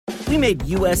We made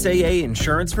USAA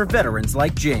insurance for veterans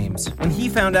like James. When he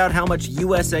found out how much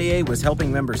USAA was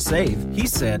helping members save, he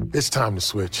said, "It's time to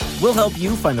switch." We'll help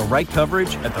you find the right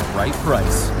coverage at the right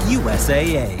price.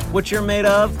 USAA. What you're made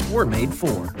of, we're made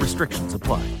for. Restrictions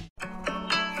apply.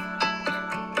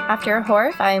 After a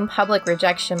horrifying public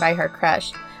rejection by her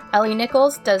crush, Ellie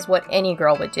Nichols does what any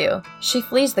girl would do. She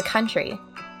flees the country.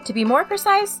 To be more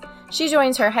precise, she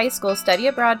joins her high school study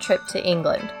abroad trip to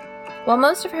England. While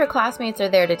most of her classmates are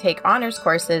there to take honors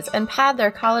courses and pad their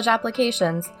college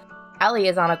applications, Ellie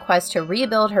is on a quest to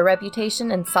rebuild her reputation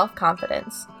and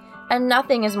self-confidence. And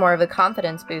nothing is more of a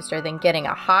confidence booster than getting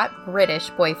a hot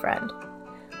British boyfriend.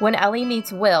 When Ellie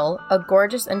meets Will, a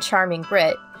gorgeous and charming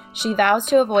Brit, she vows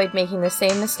to avoid making the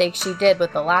same mistake she did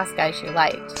with the last guy she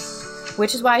liked.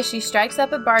 Which is why she strikes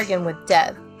up a bargain with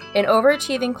Deb, an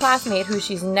overachieving classmate who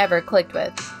she's never clicked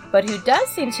with, but who does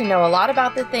seem to know a lot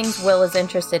about the things Will is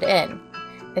interested in.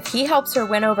 If he helps her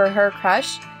win over her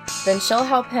crush, then she'll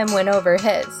help him win over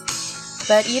his.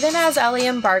 But even as Ellie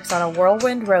embarks on a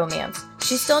whirlwind romance,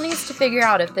 she still needs to figure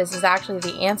out if this is actually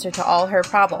the answer to all her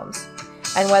problems,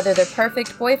 and whether the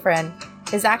perfect boyfriend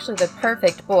is actually the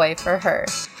perfect boy for her.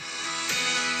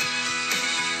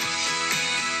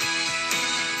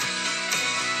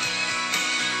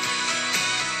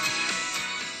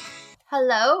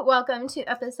 Hello, welcome to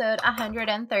episode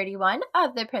 131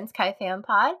 of the Prince Kai Fan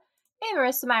Pod, a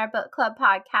Marissa Meyer Book Club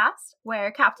podcast,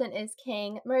 where Captain is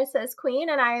king, Marissa is queen,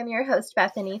 and I am your host,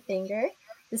 Bethany Finger.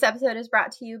 This episode is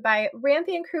brought to you by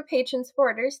Rampion Crew patron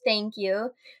supporters. Thank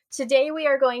you. Today we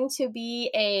are going to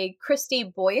be a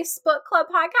Kristy Boyce Book Club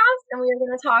podcast, and we are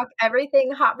going to talk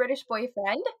everything Hot British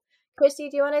Boyfriend.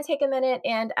 Kristy, do you want to take a minute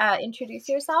and introduce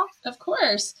yourself? Of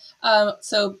course.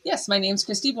 So yes, my name's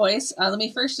Kristy Boyce. Let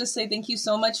me first just say thank you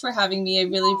so much for having me. I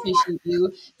really appreciate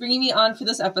you bringing me on for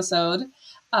this episode.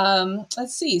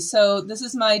 Let's see. So this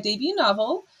is my debut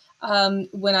novel.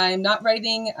 When I'm not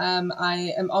writing,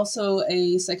 I am also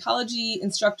a psychology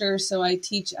instructor. So I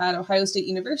teach at Ohio State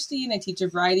University, and I teach a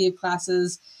variety of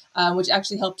classes, which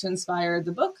actually helped to inspire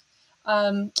the book.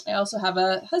 I also have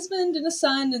a husband and a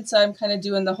son, and so I'm kind of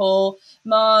doing the whole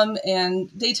mom and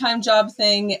daytime job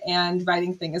thing and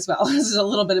writing thing as well. This is a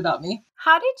little bit about me.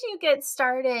 How did you get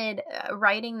started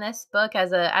writing this book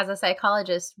as a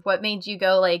psychologist? What made you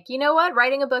go like, you know what,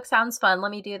 writing a book sounds fun,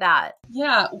 let me do that?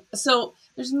 Yeah, so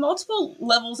there's multiple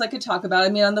levels I could talk about. I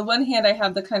mean, on the one hand, I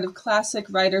have the kind of classic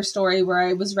writer story where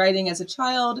I was writing as a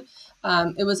child.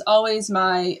 It was always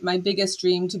my biggest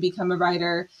dream to become a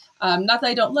writer. Not that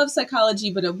I don't love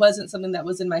psychology, but it wasn't something that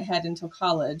was in my head until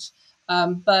college.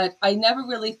 But I never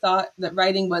really thought that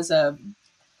writing was a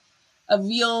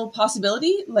real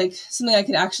possibility, like something I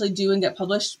could actually do and get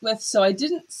published with. So I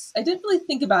didn't really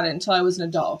think about it until I was an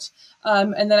adult.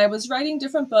 And then I was writing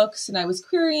different books and I was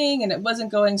querying and it wasn't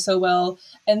going so well.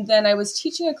 And then I was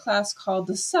teaching a class called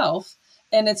The Self,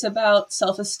 and it's about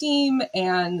self-esteem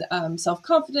and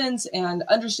self-confidence and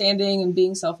understanding and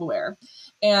being self-aware.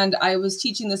 And I was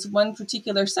teaching this one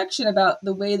particular section about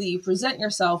the way that you present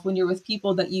yourself when you're with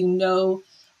people that you know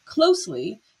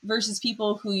closely versus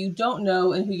people who you don't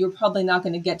know and who you're probably not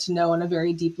going to get to know on a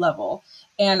very deep level.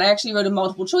 And I actually wrote a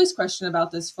multiple choice question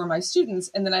about this for my students.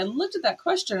 And then I looked at that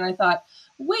question and I thought,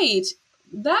 wait,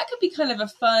 that could be kind of a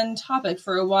fun topic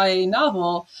for a YA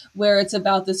novel where it's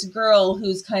about this girl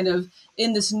who's kind of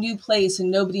in this new place and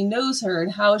nobody knows her,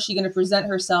 and how is she going to present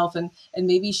herself, and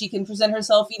maybe she can present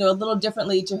herself, a little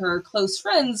differently to her close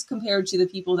friends compared to the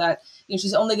people that,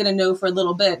 she's only going to know for a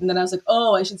little bit. And then I was like,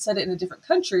 oh, I should set it in a different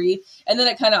country. And then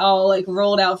it kind of all like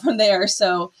rolled out from there.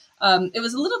 So it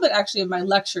was a little bit actually of my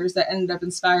lectures that ended up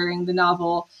inspiring the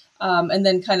novel, and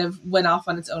then kind of went off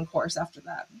on its own course after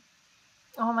that.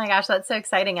 Oh my gosh, that's so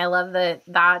exciting. I love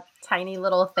that tiny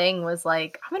little thing was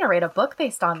like, I'm going to write a book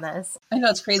based on this. I know,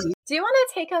 it's crazy. Do you want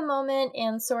to take a moment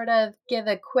and sort of give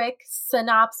a quick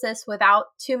synopsis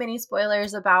without too many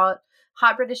spoilers about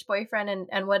Hot British Boyfriend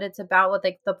and what it's about with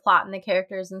like the plot and the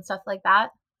characters and stuff like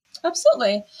that?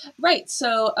 Absolutely. Right.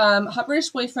 So Hot British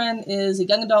Boyfriend is a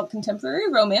young adult contemporary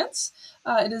romance.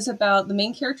 It is about, the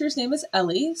main character's name is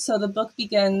Ellie. So the book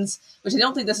begins, which I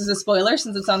don't think this is a spoiler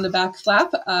since it's on the back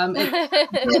flap. I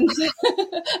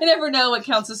never know what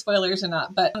counts as spoilers or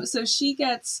not. But so she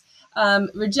gets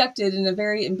rejected in a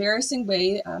very embarrassing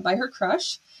way by her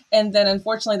crush. And then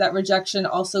unfortunately that rejection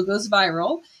also goes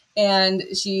viral. And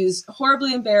she's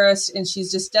horribly embarrassed and she's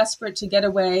just desperate to get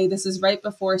away. This is right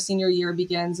before senior year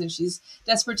begins, and she's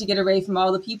desperate to get away from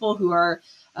all the people who are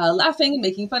laughing and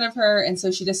making fun of her. And so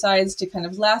she decides to kind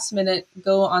of last minute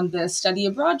go on this study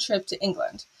abroad trip to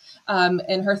England.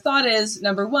 And her thought is,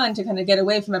 number one, to kind of get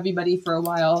away from everybody for a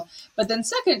while. But then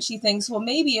second, she thinks, well,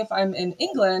 maybe if I'm in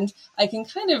England, I can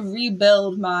kind of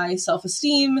rebuild my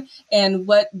self-esteem. And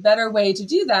what better way to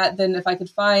do that than if I could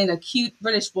find a cute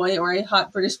British boy or a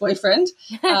hot British boyfriend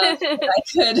that I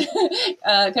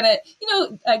could kind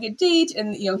of, I could date,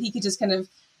 and, he could just kind of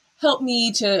help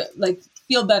me to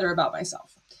feel better about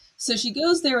myself. So she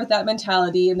goes there with that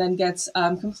mentality and then gets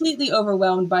completely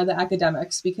overwhelmed by the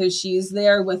academics because she's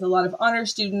there with a lot of honor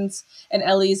students, and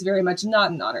Ellie's very much not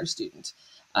an honor student.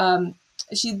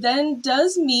 She then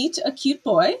does meet a cute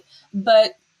boy,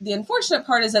 but the unfortunate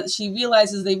part is that she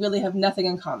realizes they really have nothing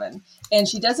in common, and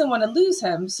she doesn't want to lose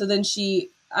him. So then she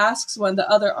asks one of the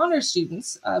other honor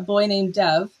students, a boy named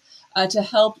Dev, to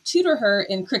help tutor her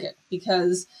in cricket,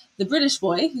 because the British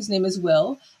boy, whose name is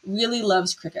Will, really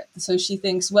loves cricket. So she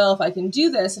thinks, well, if I can do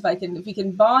this, if we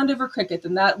can bond over cricket,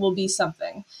 then that will be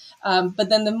something. But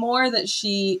then the more that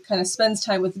she kind of spends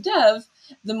time with Dev,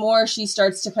 the more she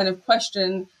starts to kind of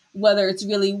question whether it's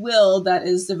really Will that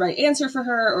is the right answer for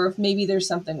her, or if maybe there's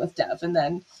something with Dev. And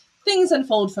then things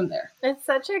unfold from there. It's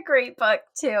such a great book,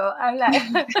 too. I'm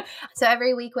like, so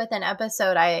every week with an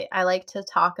episode, I like to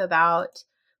talk about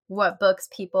what books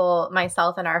people,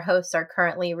 myself and our hosts, are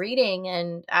currently reading.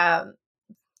 And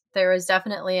there was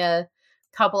definitely a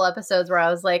couple episodes where I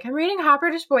was like, I'm reading Hot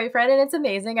British Boyfriend and it's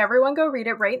amazing. Everyone go read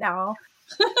it right now.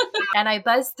 And I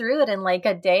buzzed through it in like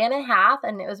a day and a half.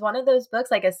 And it was one of those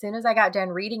books, like as soon as I got done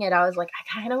reading it, I was like,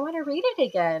 I kind of want to read it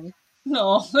again.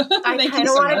 No, I kind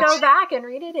of want to go back and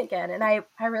read it again. And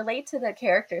I relate to the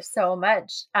characters so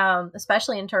much,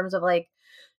 especially in terms of like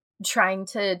trying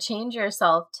to change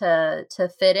yourself to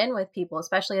fit in with people,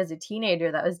 especially as a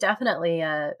teenager. That was definitely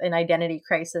an identity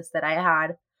crisis that I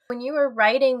had. When you were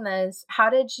writing this, how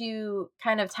did you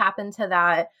kind of tap into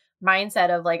that mindset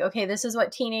of like, okay, this is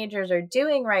what teenagers are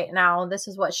doing right now. This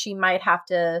is what she might have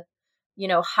to,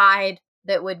 hide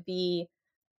that would be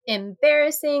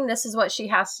embarrassing. This is what she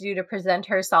has to do to present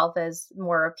herself as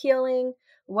more appealing.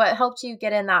 What helped you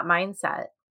get in that mindset?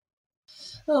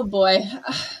 Oh boy,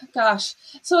 gosh.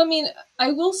 So, I mean,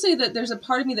 I will say that there's a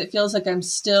part of me that feels like I'm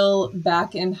still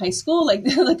back in high school. Like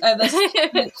I have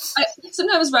this,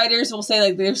 sometimes writers will say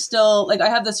like, they're still like, I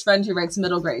have this friend who writes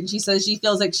middle grade. She says she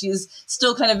feels like she's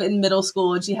still kind of in middle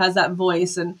school and she has that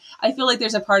voice. And I feel like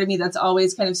there's a part of me that's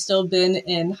always kind of still been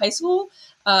in high school.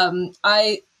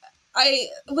 I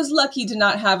was lucky to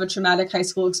not have a traumatic high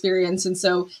school experience. And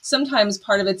so sometimes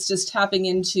part of it's just tapping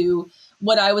into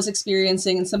what I was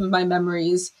experiencing and some of my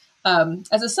memories.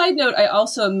 As a side note, I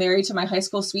also am married to my high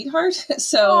school sweetheart.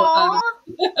 So,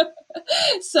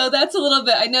 so that's a little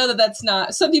bit, I know that that's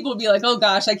not, some people would be like, oh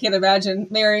gosh, I can't imagine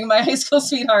marrying my high school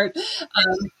sweetheart.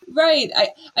 Right.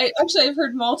 I've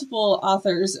heard multiple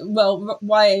authors,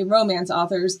 YA romance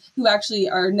authors, who actually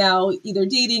are now either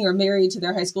dating or married to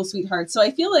their high school sweethearts. So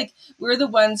I feel like we're the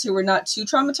ones who were not too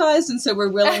traumatized. And so we're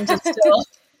willing to still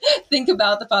think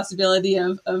about the possibility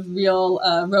of real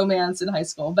romance in high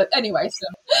school. But anyway, so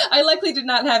I likely did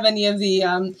not have any of the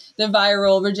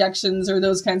viral rejections or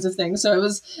those kinds of things. So it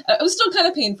was still kind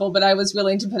of painful, but I was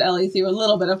willing to put Ellie through a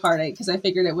little bit of heartache because I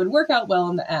figured it would work out well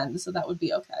in the end. So that would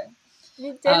be okay.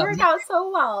 It did work out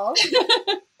so well.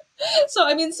 So,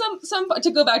 I mean, some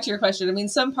to go back to your question, I mean,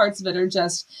 some parts of it are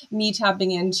just me tapping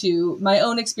into my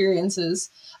own experiences.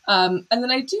 And then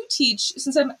I do teach,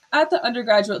 since I'm at the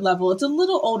undergraduate level, it's a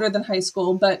little older than high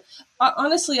school, but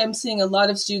honestly, I'm seeing a lot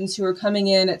of students who are coming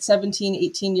in at 17,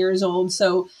 18 years old.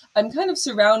 So I'm kind of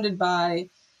surrounded by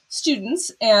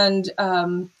students and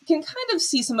can kind of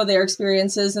see some of their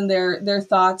experiences and their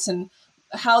thoughts and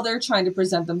how they're trying to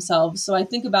present themselves. So I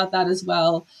think about that as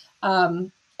well.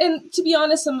 And to be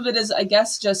honest, some of it is, I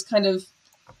guess, just kind of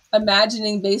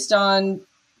imagining based on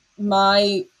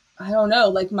my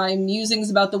musings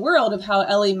about the world of how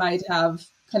Ellie might have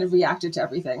kind of reacted to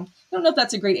everything. I don't know if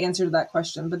that's a great answer to that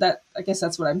question, but I guess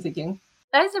that's what I'm thinking.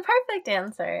 That's a perfect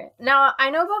answer. Now,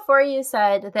 I know before you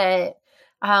said that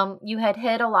you had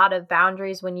hit a lot of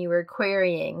boundaries when you were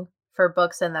querying for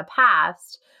books in the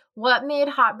past. What made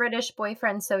Hot British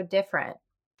Boyfriend so different?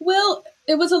 Well,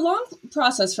 it was a long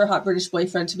process for Hot British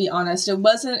Boyfriend, to be honest. It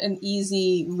wasn't an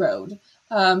easy road.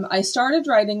 I started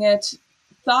writing it,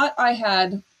 thought I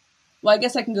had, well, I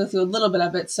guess I can go through a little bit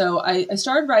of it. So I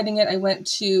started writing it. I went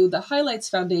to the Highlights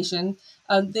Foundation.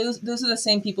 Those are the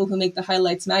same people who make the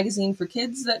Highlights magazine for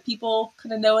kids that people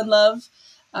kind of know and love.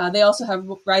 They also have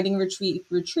writing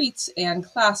retreats and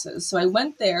classes. So I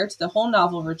went there to the whole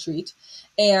novel retreat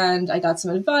and I got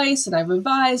some advice and I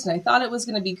revised and I thought it was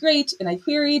going to be great and I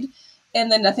queried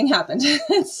and then nothing happened.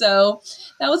 So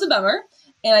that was a bummer.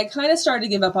 And I kind of started to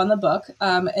give up on the book.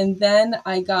 And then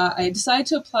I decided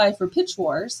to apply for Pitch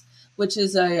Wars, which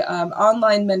is a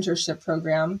online mentorship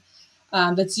program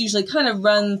that's usually kind of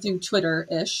run through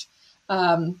Twitter-ish.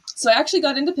 So I actually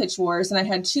got into Pitch Wars, and I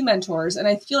had 2 mentors, and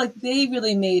I feel like they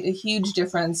really made a huge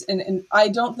difference. And I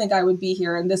don't think I would be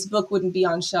here, and this book wouldn't be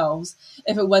on shelves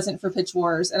if it wasn't for Pitch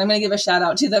Wars. And I'm going to give a shout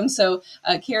out to them. So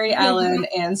Carrie Allen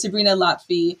and Sabrina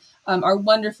Lotfi are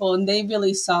wonderful, and they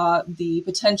really saw the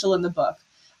potential in the book.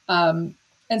 And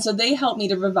so they helped me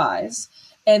to revise.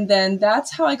 And then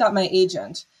that's how I got my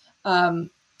agent.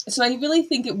 So I really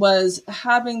think it was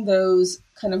having those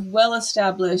kind of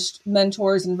well-established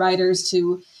mentors and writers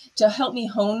to help me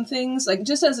hone things. Like,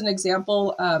 just as an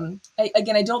example,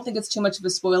 I don't think it's too much of a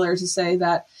spoiler to say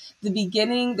that the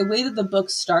beginning, the way that the book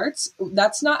starts,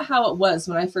 that's not how it was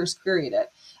when I first queried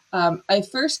it. I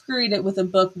first queried it with a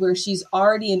book where she's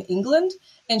already in England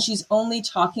and she's only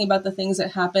talking about the things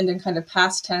that happened in kind of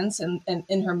past tense and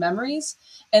in her memories.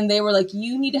 And they were like,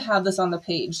 you need to have this on the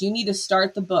page. You need to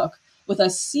start the book with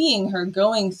us seeing her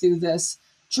going through this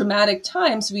traumatic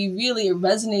time. So it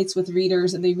resonates with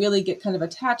readers and they really get kind of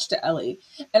attached to Ellie.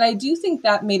 And I do think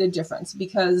that made a difference,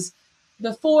 because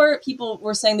before, people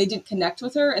were saying they didn't connect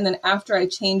with her. And then after I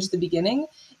changed the beginning,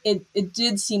 it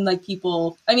did seem like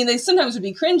people, I mean, they sometimes would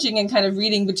be cringing and kind of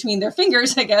reading between their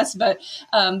fingers, I guess, but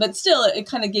still it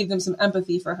kind of gave them some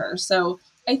empathy for her. So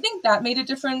I think that made a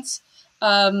difference.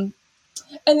 And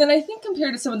then I think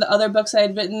compared to some of the other books I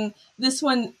had written, this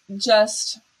one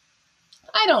just,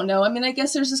 I don't know. I mean, I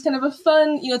guess there's this kind of a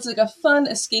fun, it's like a fun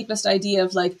escapist idea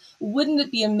of like, wouldn't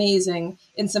it be amazing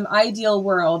in some ideal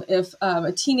world if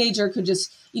a teenager could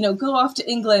just, go off to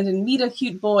England and meet a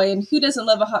cute boy, and who doesn't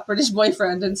love a hot British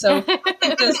boyfriend? And so I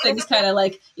think those things kind of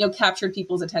like, captured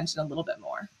people's attention a little bit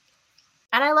more.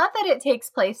 And I love that it takes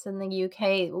place in the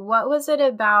UK. What was it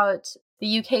about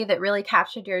the UK that really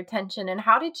captured your attention? And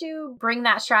how did you bring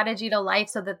that strategy to life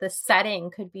so that the setting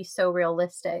could be so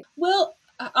realistic? Well,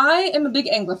 I am a big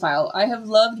Anglophile. I have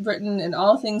loved Britain and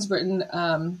all things Britain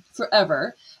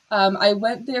forever. I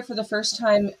went there for the first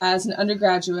time as an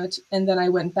undergraduate, and then I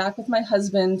went back with my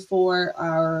husband for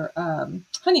our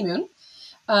honeymoon.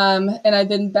 And I've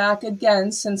been back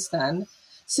again since then.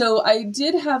 So I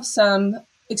did have some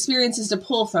experiences to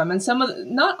pull from, and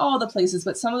not all the places,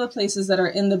 but some of the places that are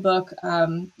in the book,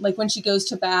 like when she goes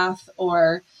to Bath,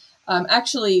 or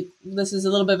actually, this is a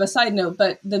little bit of a side note,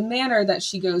 but the manor that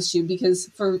she goes to, because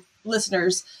for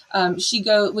listeners, when she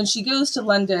goes to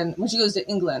London, when she goes to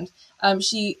England,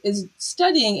 she is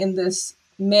studying in this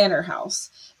manor house,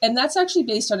 and that's actually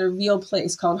based on a real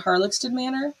place called Harlexton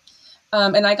Manor.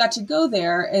 And I got to go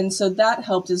there, and so that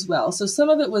helped as well. So some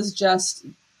of it was just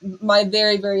my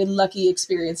very, very lucky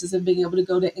experiences of being able to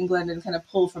go to England and kind of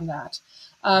pull from that.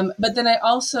 But then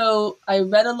I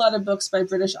read a lot of books by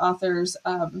British authors.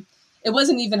 It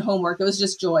wasn't even homework. It was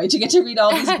just joy to get to read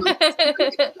all these books,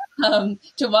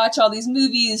 to watch all these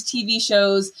movies, TV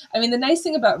shows. I mean, the nice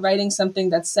thing about writing something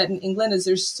that's set in England is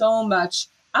there's so much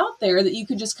out there that you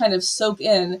could just kind of soak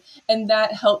in. And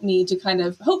that helped me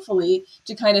to hopefully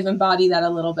embody that a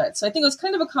little bit. So I think it was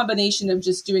kind of a combination of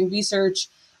just doing research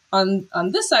on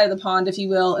this side of the pond, if you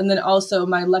will, and then also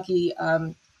my lucky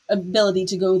ability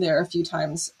to go there a few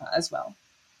times as well.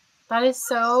 That is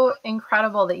so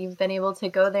incredible that you've been able to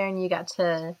go there and you got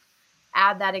to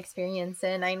add that experience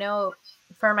in. I know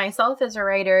for myself as a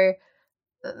writer,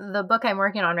 the book I'm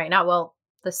working on right now, well,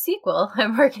 the sequel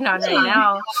I'm working on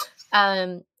right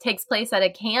now, takes place at a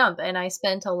camp, and I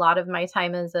spent a lot of my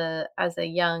time as a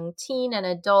young teen and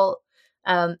adult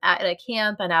at a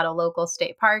camp and at a local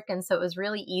state park. And so it was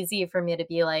really easy for me to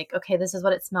be like, okay, this is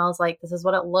what it smells like. This is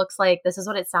what it looks like. This is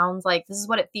what it sounds like. This is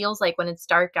what it feels like when it's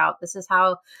dark out. This is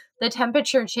how the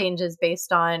temperature changes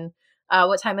based on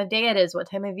what time of day it is, what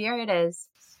time of year it is.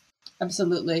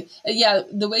 Absolutely. Yeah,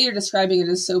 the way you're describing it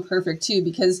is so perfect too,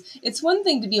 because it's one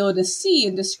thing to be able to see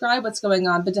and describe what's going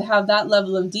on, but to have that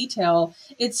level of detail,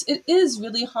 it is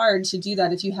really hard to do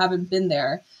that if you haven't been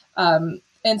there. And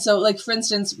so, like, for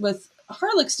instance, with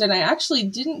Harlexton, I actually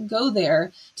didn't go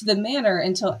there to the manor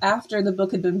until after the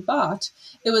book had been bought.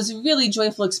 It was a really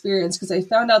joyful experience because I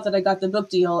found out that I got the book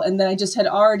deal, and then I just had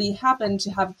already happened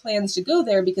to have plans to go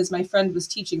there because my friend was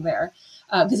teaching there.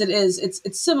 Because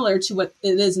it's similar to what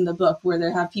it is in the book, where they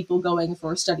have people going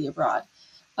for study abroad.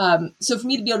 So for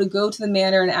me to be able to go to the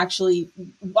manor and actually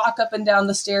walk up and down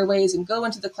the stairways and go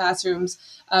into the classrooms,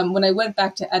 when I went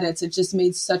back to edits, it just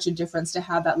made such a difference to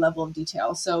have that level of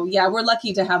detail. So yeah, we're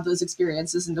lucky to have those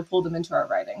experiences and to pull them into our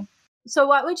writing. So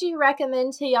what would you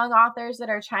recommend to young authors that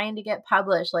are trying to get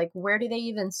published? Like, where do they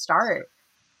even start?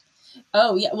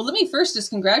 Oh, yeah. Well, let me first just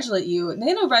congratulate you.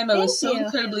 NaNoWriMo is so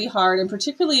incredibly hard, and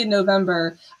particularly in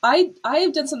November. I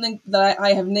have done something that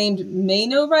I have named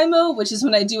MayNoWriMo, which is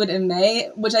when I do it in May,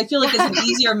 which I feel like is an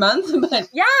easier month. But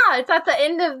yeah, it's at the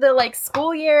end of the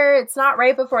school year. It's not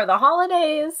right before the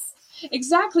holidays.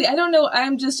 Exactly. I don't know.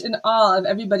 I'm just in awe of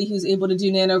everybody who's able to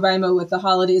do NaNoWriMo with the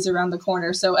holidays around the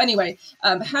corner. So anyway,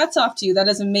 hats off to you. That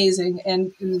is amazing.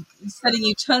 And sending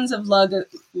you tons of luck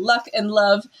and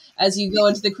love as you go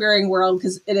into the querying world,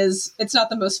 because it's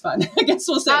not the most fun. I guess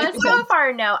we'll say. So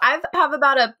far, no. I have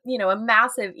about a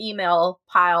massive email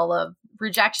pile of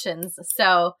rejections.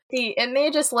 So it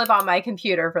may just live on my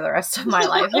computer for the rest of my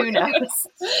life. Who knows?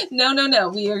 No.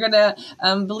 We are going to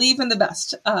believe in the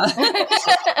best.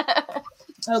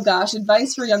 Oh gosh,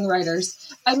 advice for young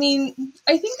writers. I mean,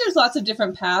 I think there's lots of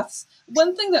different paths.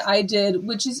 One thing that I did,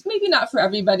 which is maybe not for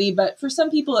everybody, but for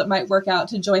some people it might work out,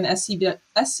 to join SCBWI,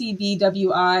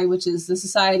 which is the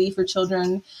Society for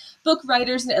Children Book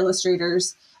Writers and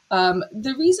Illustrators.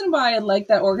 The reason why I like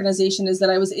that organization is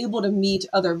that I was able to meet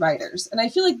other writers. And I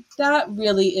feel like that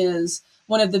really is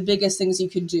one of the biggest things you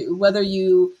could do, whether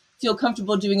you feel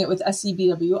comfortable doing it with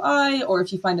SCBWI, or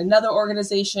if you find another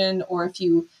organization, or if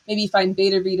you maybe find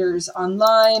beta readers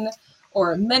online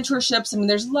or mentorships. I mean,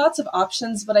 there's lots of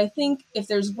options, but I think if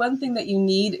there's one thing that you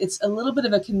need, it's a little bit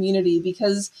of a community,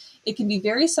 because it can be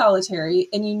very solitary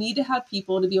and you need to have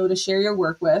people to be able to share your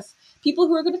work with, people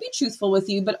who are going to be truthful with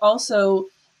you, but also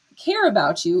care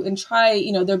about you and try,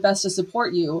 their best to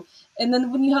support you. And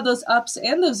then when you have those ups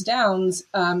and those downs,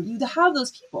 you have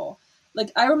those people. Like,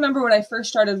 I remember when I first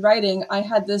started writing, I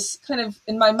had this kind of,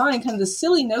 in my mind, kind of this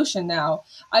silly notion now.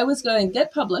 I was going to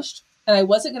get published, and I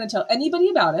wasn't going to tell anybody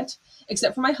about it,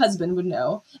 except for my husband would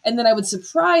know. And then I would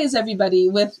surprise everybody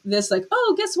with this, like,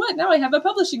 oh, guess what? Now I have a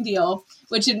publishing deal,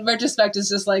 which in retrospect is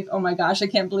just like, oh my gosh, I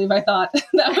can't believe I thought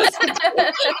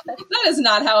that is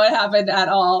not how it happened at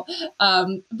all.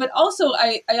 But also,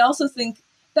 I also think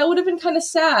that would have been kind of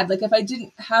sad. Like, if I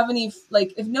didn't have any,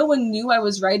 if no one knew I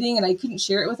was writing and I couldn't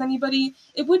share it with anybody,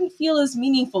 it wouldn't feel as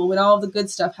meaningful when all the good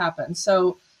stuff happened.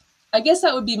 So I guess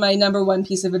that would be my number one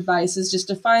piece of advice, is just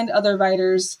to find other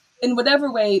writers in whatever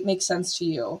way makes sense to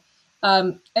you.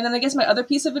 And then I guess my other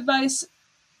piece of advice,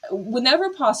 whenever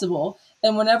possible,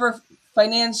 and whenever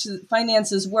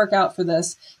finances work out for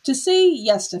this, to say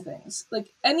yes to things. Like,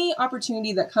 any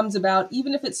opportunity that comes about,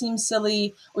 even if it seems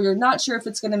silly or you're not sure if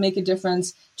it's going to make a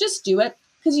difference, just do it,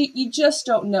 because you just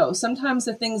don't know. Sometimes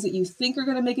the things that you think are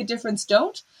going to make a difference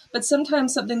don't, but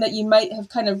sometimes something that you might have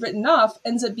kind of written off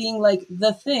ends up being like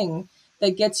the thing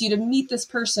that gets you to meet this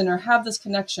person or have this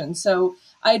connection. So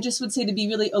I just would say to be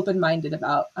really open-minded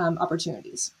about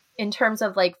opportunities. In terms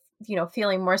of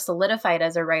feeling more solidified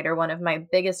as a writer, one of my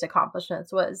biggest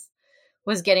accomplishments was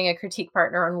getting a critique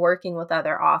partner and working with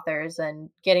other authors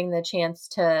and getting the chance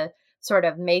to sort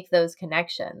of make those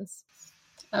connections.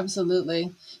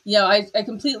 Absolutely. Yeah, I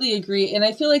completely agree. And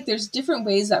I feel like there's different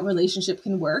ways that relationship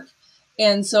can work.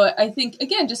 And so I think,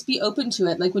 again, just be open to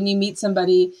it. Like, when you meet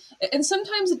somebody, and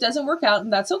sometimes it doesn't work out,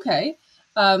 and that's okay.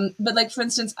 But for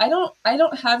instance, I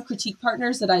don't have critique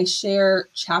partners that I share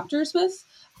chapters with.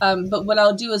 But what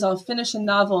I'll do is I'll finish a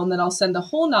novel, and then I'll send the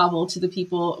whole novel to the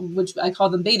people, which I call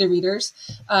them beta readers.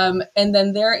 And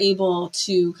then they're able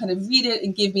to kind of read it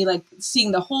and give me,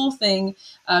 seeing the whole thing,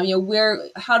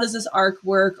 how does this arc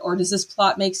work, or does this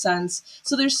plot make sense?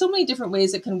 So there's so many different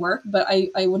ways it can work, but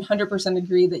I 100%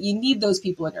 agree that you need those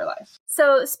people in your life.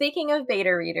 So speaking of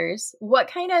beta readers,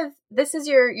 this is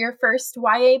your first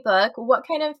YA book. What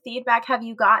kind of feedback have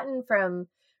you gotten from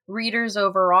readers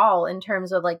overall in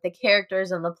terms of the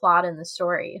characters and the plot and the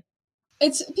story?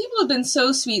 People have been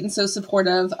so sweet and so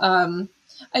supportive.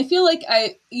 I feel like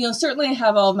certainly I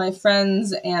have all of my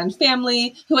friends and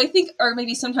family who I think are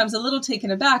maybe sometimes a little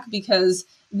taken aback, because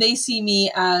they see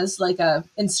me as a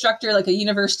instructor, like a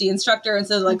university instructor. And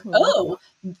so oh,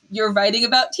 you're writing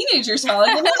about teenagers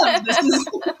falling in love.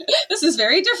 This is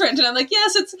very different. And I'm like,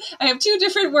 yes, I have two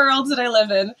different worlds that I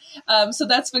live in. So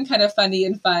that's been kind of funny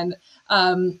and fun.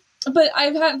 But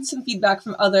I've had some feedback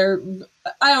from I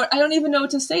don't even know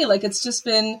what to say. It's just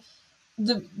been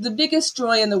the biggest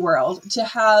joy in the world to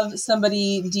have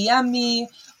somebody DM me,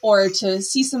 or to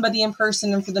see somebody in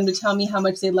person and for them to tell me how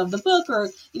much they love the book, or,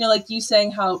 like you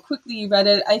saying how quickly you read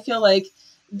it. I feel like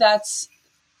that's,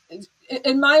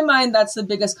 in my mind, that's the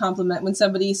biggest compliment, when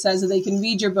somebody says that they can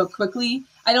read your book quickly.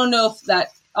 I don't know if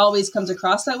that always comes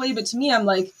across that way, but to me, I'm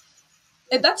like,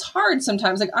 that's hard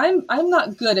sometimes. I'm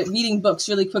not good at reading books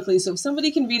really quickly. So if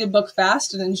somebody can read a book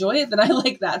fast and enjoy it, then I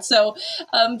like that. So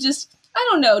just I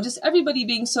don't know, just everybody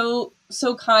being so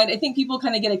kind. I think people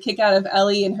kind of get a kick out of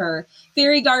Ellie and her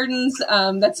fairy gardens.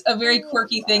 That's a very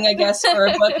quirky thing, I guess, for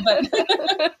a book.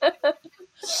 But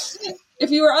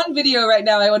if you were on video right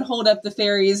now, I would hold up the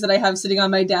fairies that I have sitting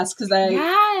on my desk because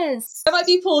Yes. I might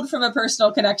be pulled from a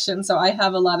personal connection. So I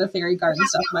have a lot of fairy garden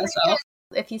stuff myself.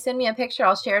 If you send me a picture,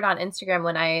 I'll share it on Instagram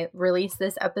when I release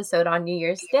this episode on New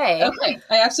Year's Day. Okay,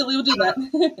 I absolutely will do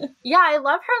that. Yeah, I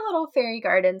love her little fairy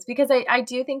gardens because I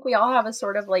do think we all have a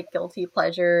sort of like guilty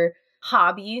pleasure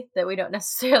hobby that we don't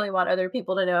necessarily want other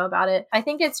people to know about it. I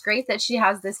think it's great that she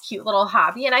has this cute little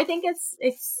hobby, and I think it's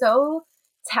so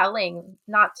telling,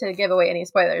 not to give away any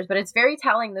spoilers, but it's very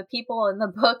telling the people in the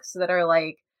books that are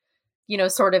like, you know,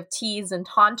 sort of tease and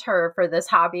taunt her for this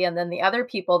hobby. And then the other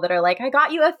people that are like, I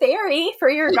got you a fairy for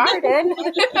your garden.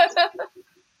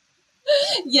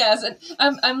 Yes.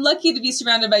 I'm lucky to be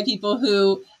surrounded by people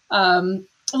who,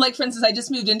 like, for instance, I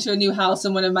just moved into a new house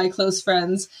and one of my close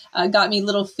friends got me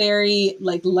little fairy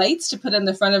like lights to put in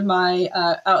the front of my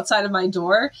outside of my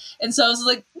door. And so I was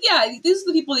like, yeah, these are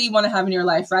the people that you want to have in your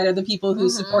life, right? Are the people who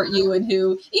support you and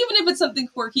who, even if it's something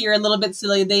quirky or a little bit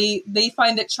silly, they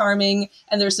find it charming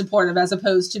and they're supportive as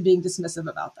opposed to being dismissive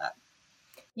about that.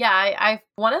 Yeah, I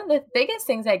one of the biggest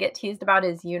things I get teased about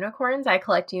is unicorns. I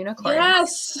collect unicorns.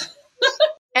 Yes.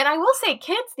 And I will say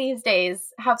kids these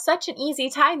days have such an easy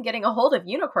time getting a hold of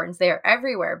unicorns. They are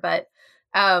everywhere. But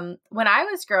when I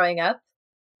was growing up,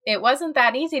 it wasn't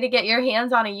that easy to get your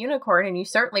hands on a unicorn. And you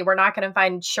certainly were not going to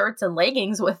find shirts and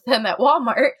leggings with them at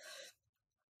Walmart.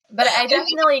 But I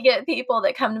definitely get people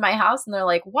that come to my house and they're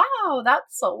like, wow,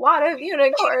 that's a lot of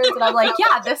unicorns. And I'm like,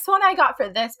 yeah, this one I got for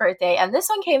this birthday. And this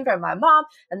one came from my mom.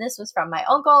 And this was from my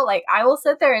uncle. Like, I will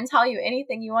sit there and tell you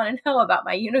anything you want to know about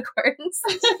my unicorns.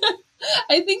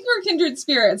 I think we're kindred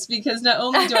spirits because not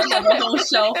only do I have a whole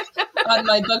shelf on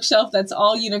my bookshelf that's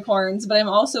all unicorns, but I'm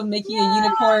also making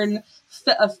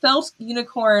a felt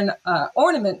unicorn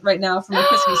ornament right now for my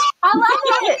Christmas. I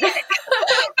love it.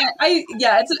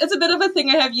 It's a bit of a thing.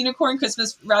 I have unicorn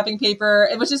Christmas wrapping paper,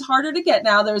 which is harder to get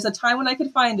now. There was a time when I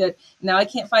could find it. Now I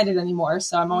can't find it anymore,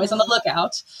 so I'm always on the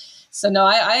lookout. So no,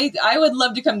 I would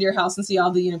love to come to your house and see all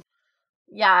the unicorns.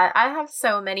 Yeah, I have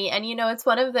so many. And, you know, it's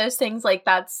one of those things like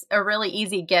that's a really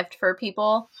easy gift for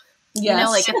people. Yes. You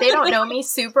know, like if they don't know me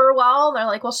super well, they're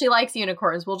like, well, she likes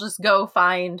unicorns. We'll just go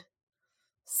find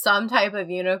some type of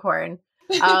unicorn.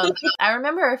 I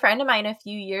remember a friend of mine a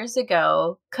few years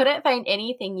ago couldn't find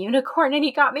anything unicorn and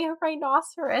he got me a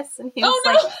rhinoceros. And he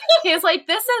was like,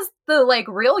 this is the like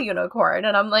real unicorn.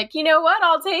 And I'm like, you know what?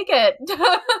 I'll take it.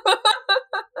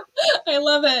 I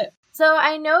love it. So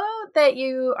I know that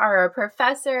you are a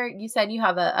professor. You said you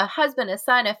have a husband, a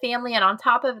son, a family, and on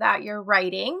top of that, you're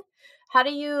writing. How do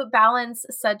you balance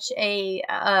such a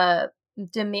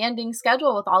demanding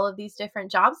schedule with all of these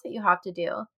different jobs that you have to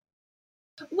do?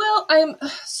 Well,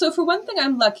 for one thing,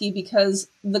 I'm lucky because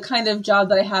the kind of job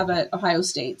that I have at Ohio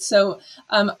State. So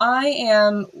I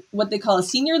am what they call a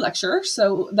senior lecturer.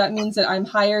 So that means that I'm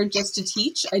hired just to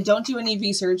teach. I don't do any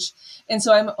research. And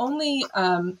so I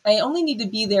only need to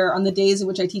be there on the days in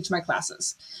which I teach my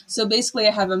classes. So basically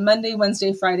I have a Monday,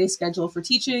 Wednesday, Friday schedule for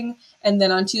teaching. And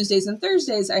then on Tuesdays and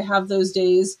Thursdays, I have those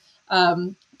days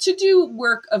to do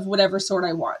work of whatever sort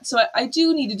I want. So I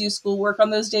do need to do schoolwork on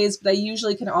those days, but I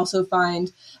usually can also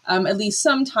find at least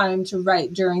some time to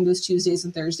write during those Tuesdays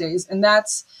and Thursdays. And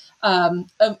that's a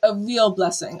real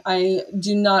blessing. I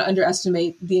do not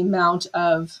underestimate the amount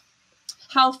of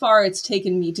how far it's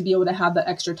taken me to be able to have that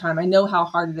extra time. I know how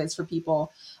hard it is for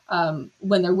people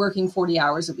when they're working 40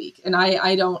 hours a week. And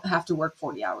I don't have to work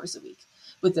 40 hours a week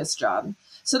with this job.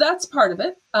 So that's part of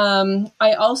it.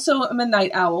 I also am a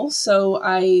night owl. So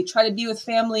I try to be with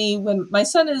family when my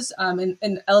son is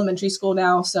in elementary school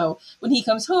now. So when he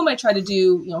comes home, I try to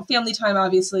do, family time,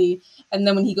 obviously. And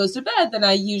then when he goes to bed, then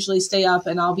I usually stay up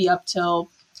and I'll be up till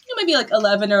maybe like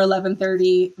 11 or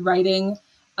 11:30 writing.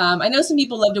 I know some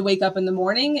people love to wake up in the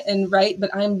morning and write,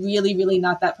 but I'm really, really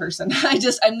not that person.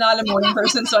 I'm not a morning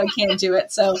person, so I can't do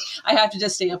it. So I have to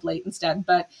just stay up late instead.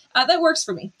 But that works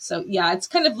for me. So yeah, it's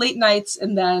kind of late nights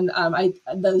and then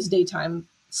those daytime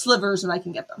slivers when I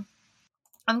can get them.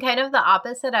 I'm kind of the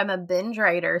opposite. I'm a binge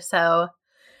writer. So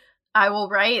I will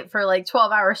write for like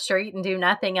 12 hours straight and do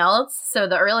nothing else. So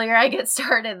the earlier I get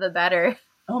started, the better.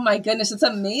 Oh my goodness, it's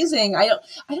amazing. I don't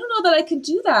know that I could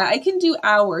do that. I can do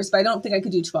hours, but I don't think I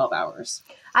could do 12 hours.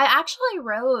 I actually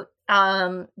wrote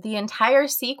the entire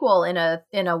sequel in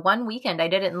a one weekend. I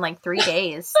did it in like 3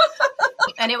 days.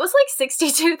 And it was like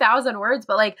 62,000 words,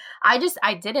 but like I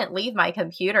didn't leave my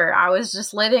computer. I was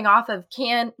just living off of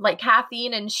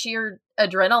caffeine and sheer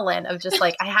adrenaline of just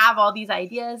like I have all these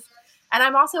ideas. And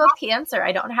I'm also a pantser.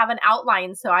 I don't have an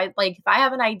outline. So I like, if I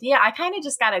have an idea, I kind of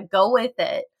just got to go with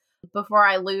it before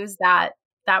I lose that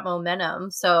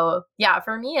momentum. So yeah,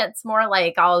 for me, it's more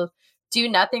like I'll do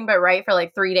nothing but write for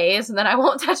like 3 days and then I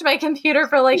won't touch my computer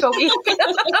for like a week.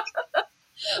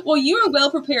 Well, you are well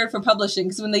prepared for publishing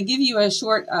because when they give you a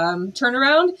short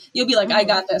turnaround, you'll be like, I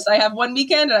got this. I have one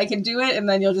weekend and I can do it. And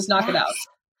then you'll just knock it out.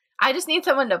 I just need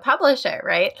someone to publish it,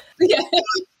 right? Yeah.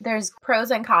 There's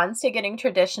pros and cons to getting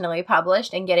traditionally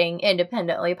published and getting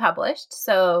independently published.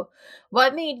 So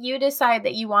what made you decide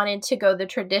that you wanted to go the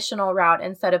traditional route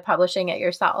instead of publishing it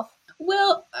yourself?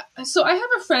 Well, so I have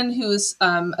a friend who's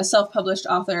a self-published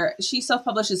author. She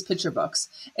self-publishes picture books.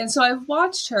 And so I've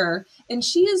watched her and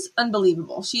she is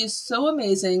unbelievable. She is so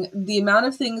amazing. The amount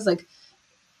of things like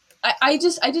I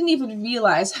didn't even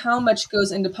realize how much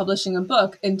goes into publishing a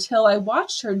book until I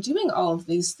watched her doing all of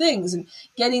these things and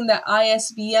getting the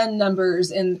ISBN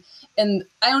numbers and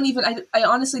I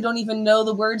honestly don't even know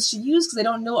the words to use because I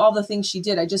don't know all the things she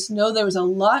did. I just know there was a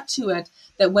lot to it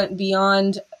that went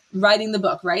beyond writing the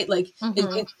book, right? Like, and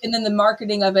then the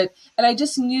marketing of it. And I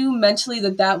just knew mentally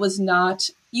that was not,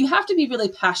 you have to be really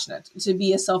passionate to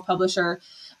be a self-publisher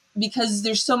because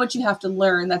there's so much you have to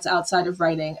learn that's outside of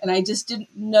writing. And I just didn't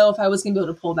know if I was going to be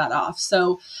able to pull that off.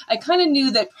 So I kind of knew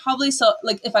that probably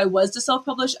if I was to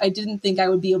self-publish, I didn't think I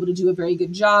would be able to do a very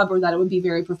good job or that it would be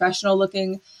very professional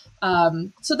looking.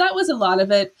 So that was a lot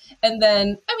of it. And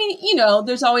then, I mean,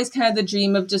 there's always kind of the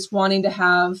dream of just wanting to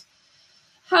have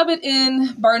it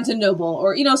in Barnes and Noble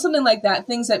or, something like that,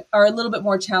 things that are a little bit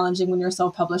more challenging when you're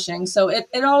self-publishing. So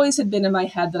it always had been in my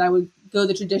head that I would go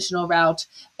the traditional route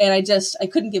and I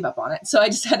couldn't give up on it. So I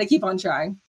just had to keep on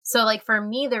trying. So like for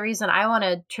me, the reason I want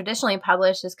to traditionally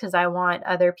publish is because I want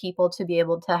other people to be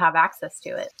able to have access to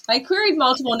it. I queried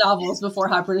multiple novels before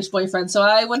Hot British Boyfriend. So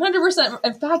I 100%,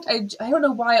 in fact, I don't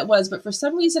know why it was, but for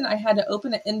some reason I had to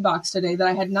open an inbox today that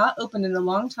I had not opened in a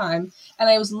long time. And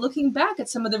I was looking back at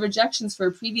some of the rejections for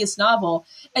a previous novel.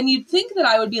 And you'd think that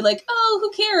I would be like, oh,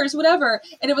 who cares, whatever.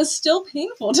 And it was still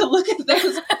painful to look at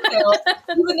those emails.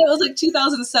 Even though it was like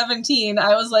 2017,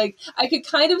 I was like, I could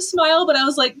kind of smile, but I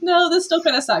was like, no, this still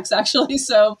kind of sucks actually.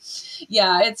 So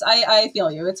yeah, I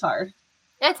feel you. It's hard.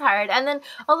 It's hard. And then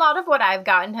a lot of what I've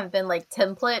gotten have been like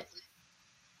template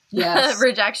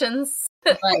rejections.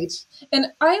 Right.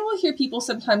 And I will hear people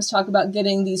sometimes talk about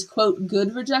getting these quote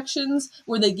good rejections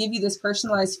where they give you this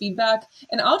personalized feedback.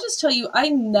 And I'll just tell you, I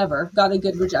never got a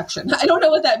good rejection. I don't know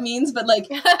what that means, but like,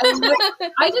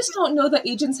 I just don't know that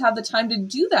agents have the time to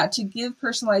do that, to give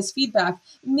personalized feedback.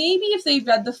 Maybe if they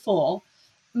read the full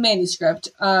manuscript,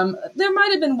 there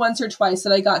might have been once or twice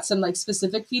that I got some like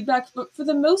specific feedback, but for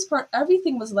the most part,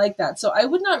 everything was like that. So I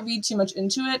would not read too much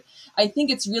into it. I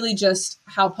think it's really just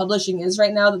how publishing is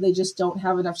right now, that they just don't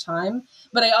have enough time.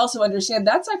 But I also understand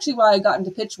that's actually why I got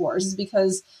into Pitch Wars, is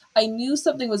because I knew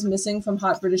something was missing from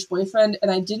Hot British Boyfriend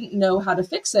and I didn't know how to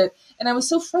fix it. And I was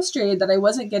so frustrated that I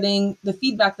wasn't getting the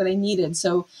feedback that I needed.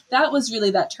 So that was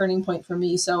really that turning point for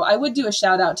me. So I would do a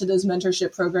shout out to those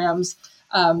mentorship programs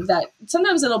that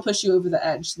sometimes it'll push you over the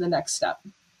edge to the next step.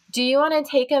 Do you want to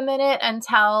take a minute and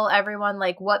tell everyone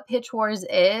like what Pitch Wars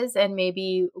is and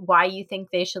maybe why you think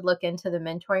they should look into the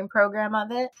mentoring program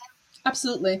of it?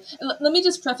 Absolutely. Let me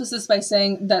just preface this by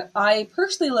saying that I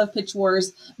personally love Pitch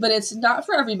Wars, but it's not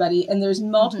for everybody. And there's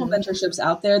multiple mentorships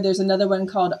out there. There's another one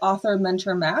called Author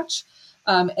Mentor Match,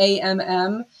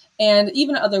 AMM, and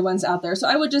even other ones out there. So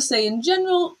I would just say in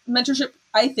general,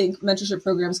 I think mentorship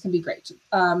programs can be great.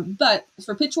 But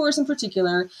for Pitch Wars in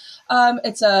particular,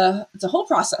 it's a whole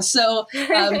process. So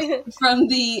from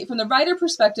the writer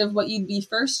perspective, what you'd be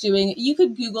first doing, you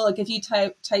could Google, like if you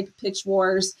type Pitch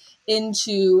Wars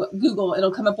into Google,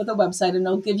 it'll come up with a website and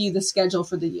it'll give you the schedule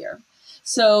for the year.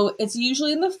 So it's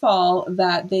usually in the fall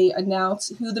that they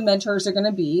announce who the mentors are going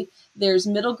to be. There's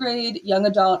middle grade, young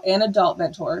adult, and adult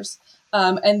mentors.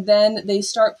 And then they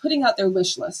start putting out their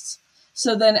wish lists.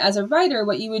 So then as a writer,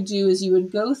 what you would do is you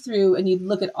would go through and you'd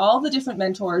look at all the different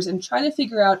mentors and try to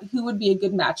figure out who would be a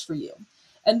good match for you.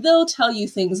 And they'll tell you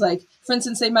things like, for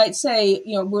instance, they might say,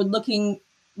 we're looking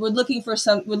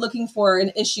for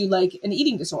an issue like an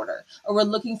eating disorder, or we're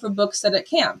looking for books set at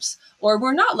camps, or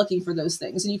we're not looking for those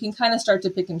things. And you can kind of start to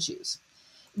pick and choose.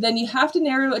 Then you have to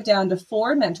narrow it down to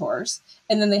 4 mentors,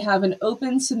 and then they have an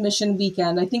open submission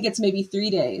weekend. I think it's maybe 3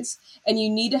 days, and you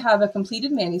need to have a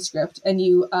completed manuscript. And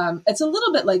it's a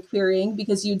little bit like querying,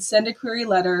 because you'd send a query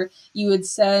letter. You would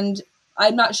send,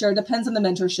 I'm not sure, it depends on the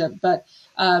mentorship, but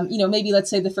maybe let's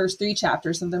say the first 3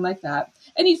 chapters, something like that,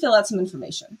 and you fill out some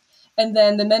information. And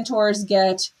then the mentors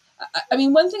get,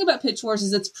 one thing about Pitch Wars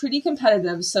is it's pretty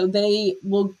competitive, so they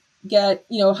will get,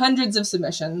 hundreds of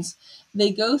submissions.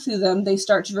 They go through them. They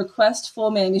start to request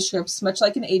full manuscripts, much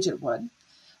like an agent would.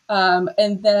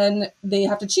 And then they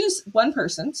have to choose one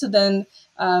person. So then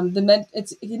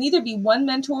it can either be one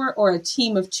mentor or a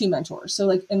team of two mentors. So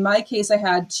like in my case, I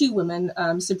had two women,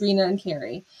 Sabrina and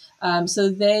Carrie. So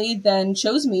they then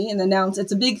chose me and announced,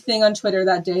 it's a big thing on Twitter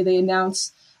that day. They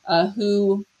announce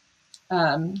who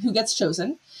gets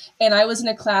chosen. And I was in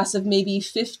a class of maybe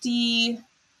 50,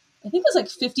 I think it was like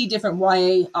 50 different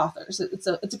YA authors. It's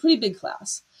a pretty big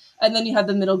class. And then you have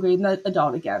the middle grade and the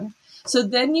adult again. So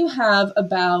then you have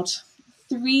about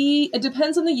it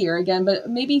depends on the year again, but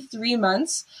maybe 3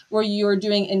 months where you're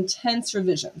doing intense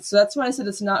revisions. So that's why I said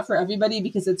it's not for everybody,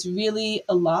 because it's really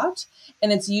a lot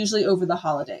and it's usually over the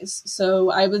holidays. So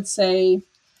I would say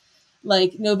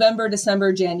like November,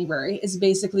 December, January is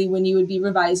basically when you would be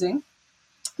revising.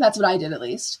 That's what I did at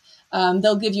least.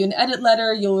 They'll give you an edit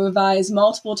letter. You'll revise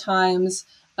multiple times.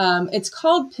 It's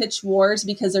called Pitch Wars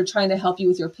because they're trying to help you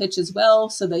with your pitch as well.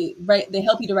 So they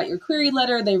help you to write your query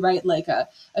letter. They write like a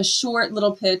short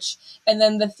little pitch. And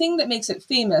then the thing that makes it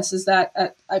famous is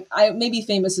that maybe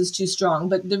famous is too strong,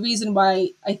 but the reason why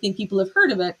I think people have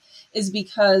heard of it is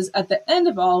because at the end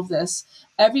of all of this,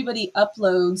 everybody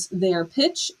uploads their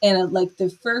pitch and like the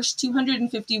first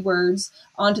 250 words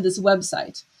onto this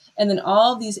website. And then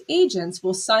all these agents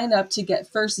will sign up to get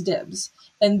first dibs,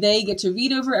 and they get to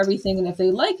read over everything. And if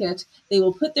they like it, they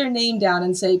will put their name down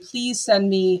and say, please send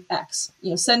me X,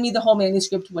 send me the whole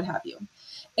manuscript, what have you.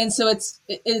 And so it's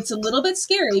a little bit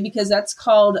scary because that's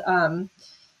called,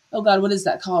 oh God, what is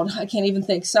that called? I can't even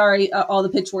think. Sorry, all the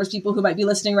Pitch Wars people who might be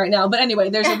listening right now. But anyway,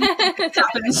 there's a that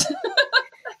happens.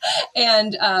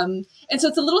 And so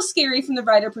it's a little scary from the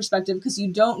writer perspective because you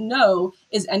don't know,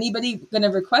 is anybody going to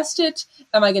request it?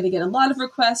 Am I going to get a lot of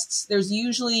requests? There's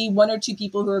usually one or two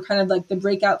people who are kind of like the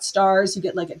breakout stars who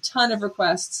get like a ton of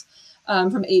requests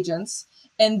from agents.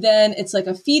 And then it's like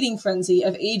a feeding frenzy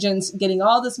of agents getting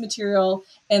all this material.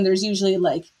 And there's usually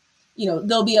like,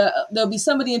 there'll be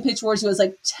somebody in Pitch Wars who has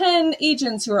like 10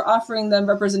 agents who are offering them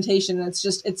representation. And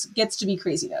it gets to be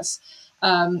craziness.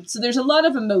 So there's a lot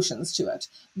of emotions to it,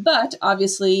 but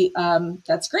obviously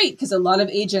that's great because a lot of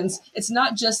agents, it's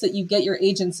not just that you get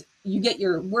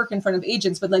your work in front of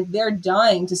agents, but like they're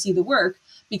dying to see the work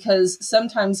because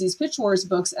sometimes these Pitch Wars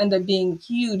books end up being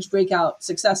huge breakout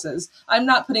successes. I'm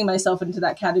not putting myself into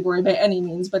that category by any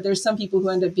means, but there's some people who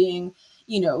end up being,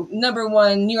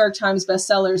 #1 New York Times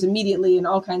bestsellers immediately and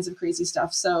all kinds of crazy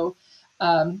stuff. So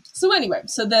anyway,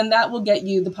 so then that will get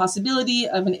you the possibility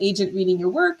of an agent reading your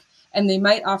work. And they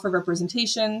might offer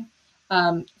representation.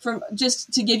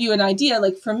 Just to give you an idea,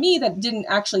 like for me, that didn't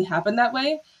actually happen that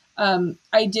way.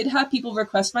 I did have people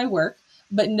request my work,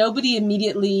 but nobody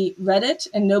immediately read it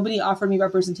and nobody offered me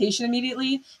representation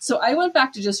immediately. So I went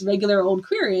back to just regular old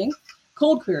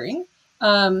cold querying.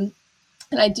 And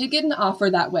I did get an offer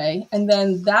that way. And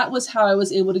then that was how I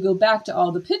was able to go back to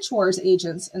all the Pitch Wars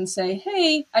agents and say,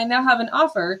 hey, I now have an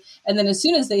offer. And then as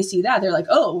soon as they see that, they're like,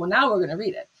 oh, well, now we're going to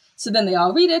read it. So then they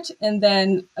all read it, and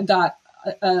then I got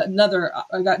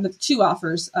two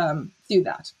offers through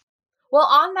that. Well,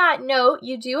 on that note,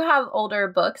 you do have older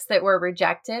books that were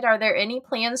rejected. Are there any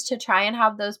plans to try and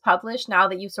have those published now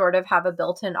that you sort of have a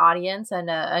built-in audience and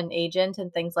an agent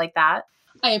and things like that?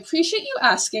 I appreciate you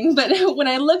asking, but when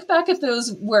I look back at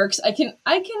those works, I can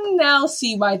now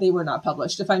see why they were not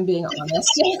published, if I'm being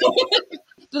honest.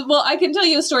 Well, I can tell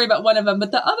you a story about one of them,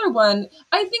 but the other one,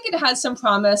 I think it has some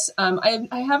promise. I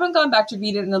haven't gone back to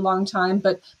read it in a long time,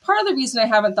 but part of the reason I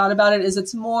haven't thought about it is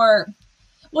it's more,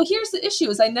 well, here's the issue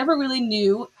is I never really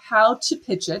knew how to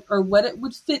pitch it or what it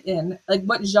would fit in, like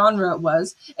what genre it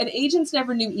was. And agents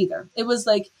never knew either. It was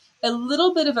like a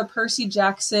little bit of a Percy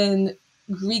Jackson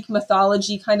Greek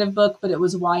mythology kind of book, but it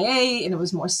was YA and it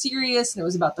was more serious and it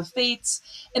was about the fates.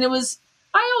 And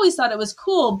I always thought it was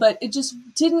cool, but it just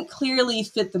didn't clearly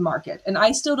fit the market. And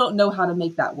I still don't know how to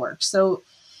make that work. So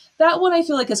that one I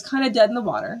feel like is kind of dead in the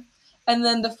water. And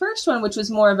then the first one, which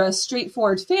was more of a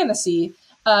straightforward fantasy,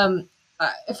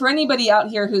 for anybody out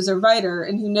here who's a writer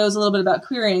and who knows a little bit about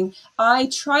querying, I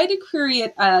tried to query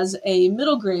it as a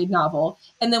middle grade novel.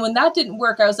 And then when that didn't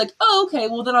work, I was like, oh, okay,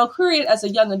 well then I'll query it as a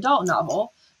young adult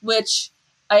novel, which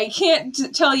I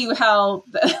can't tell you how,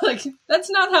 like, that's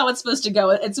not how it's supposed to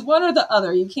go. It's one or the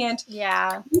other. You can't.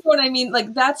 Yeah. You know what I mean?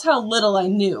 Like, that's how little I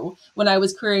knew when I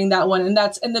was querying that one. And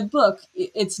that's in the book,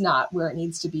 it's not where it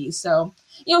needs to be. So,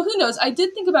 who knows? I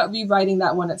did think about rewriting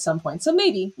that one at some point. So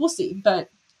maybe we'll see, but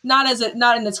not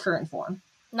in its current form.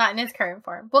 Not in its current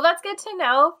form. Well, that's good to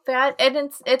know that. And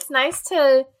it's nice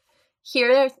to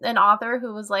hear an author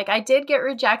who was like, I did get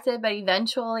rejected, but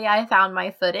eventually I found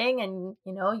my footing and,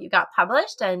 you got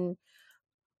published. And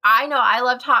I know I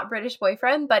loved Hot British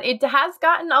Boyfriend, but it has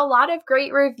gotten a lot of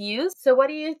great reviews. So what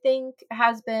do you think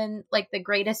has been like the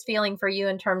greatest feeling for you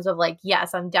in terms of like,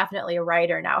 yes, I'm definitely a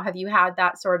writer now? Have you had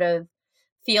that sort of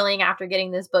feeling after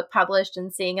getting this book published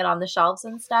and seeing it on the shelves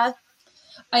and stuff?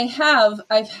 I have.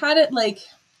 I've had it like,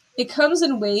 it comes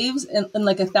in waves and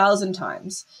like 1,000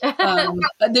 times.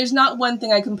 There's not one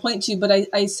thing I can point to, but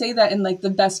I say that in like the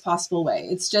best possible way.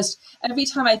 It's just every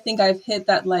time I think I've hit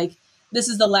that, like, this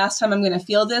is the last time I'm going to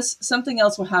feel this, something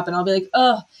else will happen. I'll be like,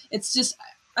 oh, it's just,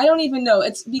 I don't even know.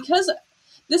 It's because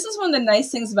this is one of the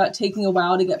nice things about taking a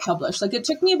while to get published. Like, it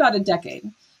took me about a decade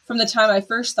from the time I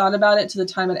first thought about it to the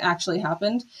time it actually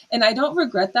happened. And I don't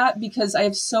regret that because I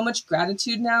have so much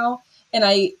gratitude now. And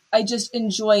I just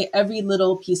enjoy every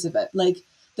little piece of it. Like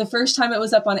the first time it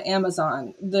was up on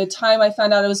Amazon, the time I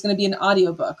found out it was going to be an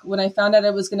audiobook, when I found out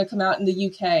it was going to come out in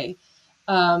the UK,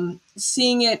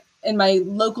 seeing it in my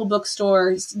local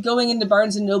bookstores, going into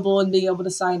Barnes and Noble and being able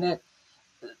to sign it.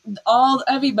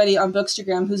 Everybody on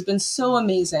Bookstagram who's been so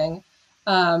amazing.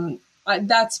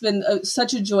 That's been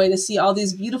such a joy to see all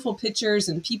these beautiful pictures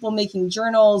and people making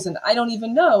journals. And I don't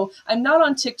even know. I'm not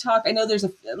on TikTok. I know there's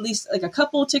at least like a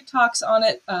couple TikToks on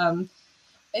it.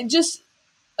 And just,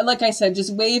 like I said,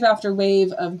 just wave after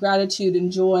wave of gratitude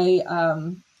and joy.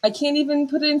 I can't even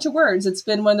put it into words. It's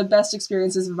been one of the best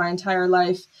experiences of my entire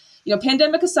life.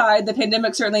 Pandemic aside, the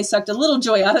pandemic certainly sucked a little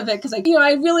joy out of it because I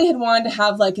really had wanted to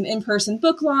have like an in-person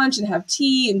book launch and have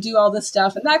tea and do all this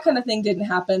stuff, and that kind of thing didn't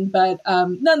happen. But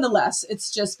nonetheless, it's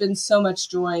just been so much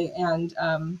joy. And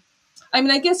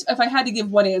I guess if I had to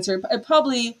give one answer,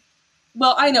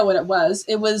 I know what it was.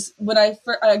 It was when I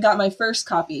got my first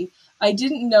copy. I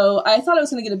didn't know. I thought I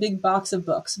was going to get a big box of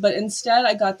books, but instead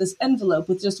I got this envelope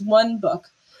with just one book.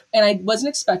 And I wasn't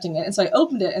expecting it. And so I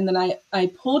opened it and then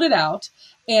I pulled it out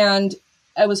and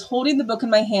I was holding the book in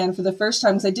my hand for the first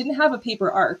time because I didn't have a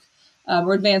paper ARC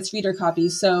or advanced reader copy.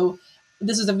 So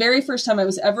this was the very first time I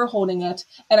was ever holding it.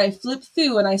 And I flipped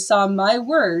through and I saw my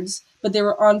words, but they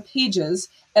were on pages.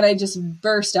 And I just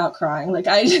burst out crying. Like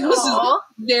I was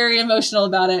very emotional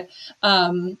about it.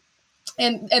 And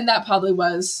that probably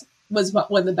was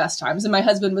one of the best times. And my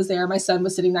husband was there. My son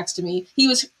was sitting next to me. He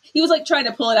was like trying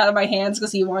to pull it out of my hands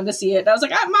because he wanted to see it. And I was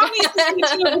like,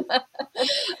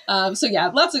 Mommy. So yeah,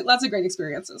 lots of great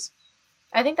experiences.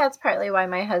 I think that's partly why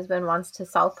my husband wants to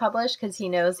self-publish, because he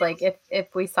knows like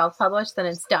if we self-publish, then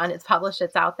it's done, it's published,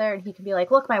 it's out there, and he can be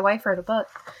like, look, my wife wrote a book.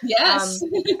 Yes.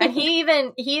 And he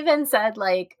even said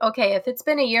like, okay, if it's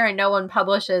been a year and no one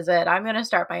publishes it, I'm going to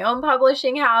start my own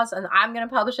publishing house and I'm going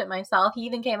to publish it myself. He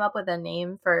even came up with a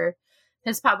name for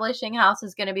his publishing house.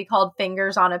 Is going to be called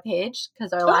Fingers on a Page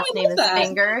because our last name is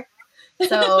Finger.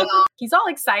 So he's all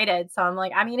excited. So I'm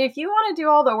like, if you want to do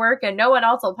all the work and no one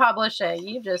else will publish it,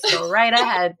 you just go right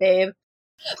ahead, babe.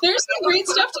 There's some great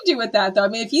stuff to do with that, though.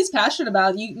 If he's passionate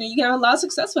about it, you can have a lot of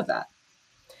success with that.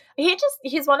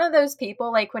 He's one of those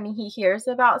people, like when he hears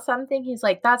about something, he's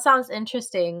like, that sounds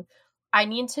interesting. I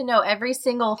need to know every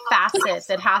single facet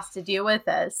that has to do with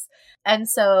this. And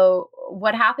so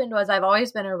what happened was I've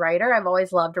always been a writer. I've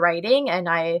always loved writing. And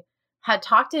I had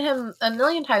talked to him a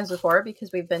million times before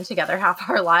because we've been together half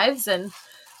our lives. And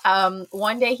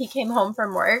one day he came home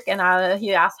from work and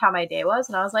he asked how my day was.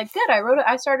 And I was like, good,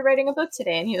 I started writing a book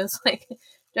today. And he was like,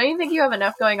 don't you think you have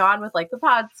enough going on with like the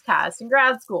podcast and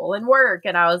grad school and work?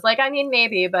 And I was like,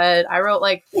 maybe, but I wrote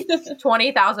like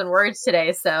 20,000 words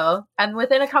today. So, and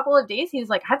within a couple of days, he's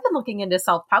like, I've been looking into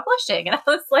self-publishing. And I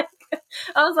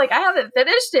was like, I haven't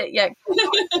finished it yet.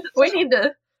 We need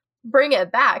to bring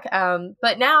it back.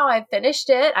 But now I've finished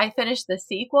it. I finished the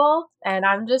sequel and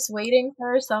I'm just waiting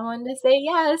for someone to say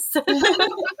yes.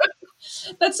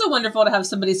 That's so wonderful to have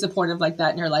somebody supportive like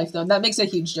that in your life, though. That makes a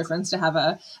huge difference to have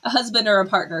a husband or a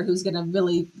partner who's going to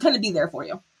really kind of be there for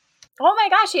you. Oh my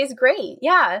gosh, he's great.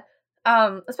 Yeah.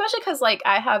 Especially because like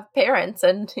I have parents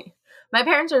and my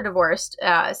parents are divorced.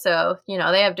 So,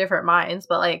 they have different minds,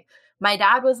 but like my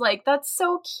dad was like, that's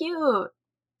so cute.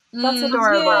 That's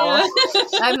adorable. Yeah.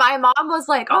 And my mom was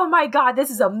like, oh my God, this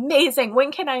is amazing.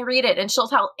 When can I read it? And she'll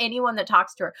tell anyone that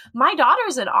talks to her, my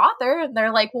daughter's an author. And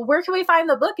they're like, well, where can we find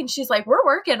the book? And she's like, we're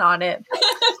working on it.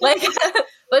 Like,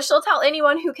 but she'll tell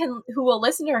anyone who will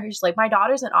listen to her. She's like, my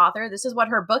daughter's an author. This is what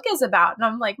her book is about. And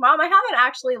I'm like, Mom, I haven't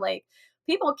actually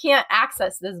people can't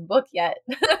access this book yet.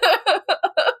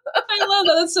 I love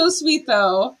that. That's so sweet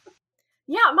though.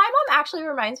 Yeah. My mom actually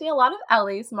reminds me a lot of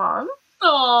Ellie's mom.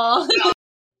 Aww.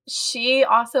 She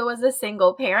also was a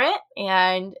single parent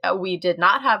and we did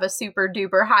not have a super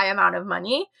duper high amount of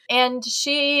money. And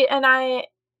she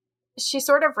she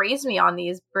sort of raised me on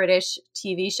these British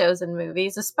TV shows and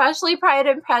movies, especially Pride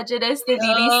and Prejudice, the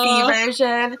BBC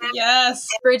version. Yes.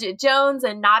 Bridget Jones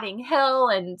and Notting Hill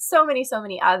and so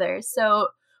many others. So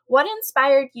what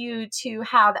inspired you to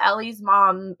have Ellie's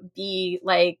mom be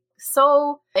like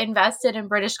so invested in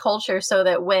British culture so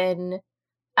that when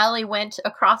Ellie went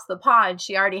across the pond,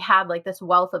 she already had like this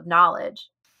wealth of knowledge?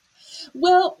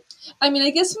 Well, I mean,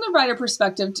 I guess from a writer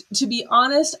perspective, to be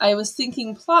honest, I was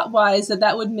thinking plot-wise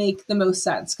that would make the most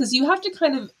sense. Because you have to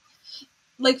kind of,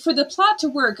 like, for the plot to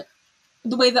work,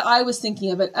 the way that I was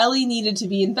thinking of it, Ellie needed to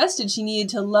be invested. She needed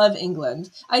to love England.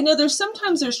 I know there's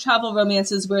travel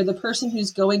romances where the person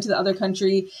who's going to the other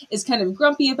country is kind of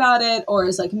grumpy about it or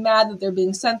is like mad that they're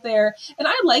being sent there. And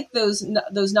I like those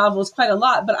novels quite a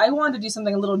lot, but I wanted to do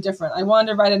something a little different. I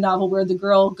wanted to write a novel where the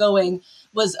girl going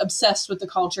was obsessed with the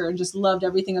culture and just loved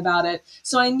everything about it.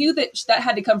 So I knew that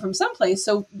had to come from someplace.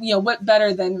 So, what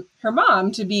better than her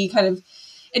mom to be kind of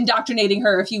indoctrinating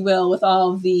her, if you will, with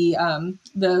all the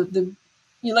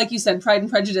like you said, Pride and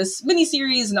Prejudice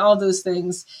miniseries and all those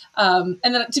things. And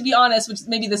then, to be honest, which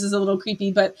maybe this is a little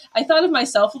creepy, but I thought of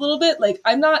myself a little bit. Like,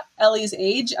 I'm not Ellie's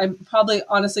age. I'm probably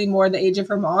honestly more the age of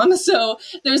her mom. So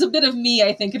there's a bit of me,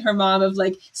 I think, in her mom of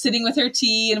like sitting with her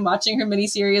tea and watching her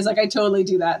miniseries. Like, I totally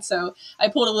do that. So I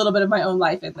pulled a little bit of my own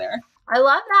life in there. I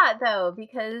love that, though,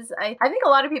 because I think a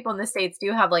lot of people in the States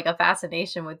do have like a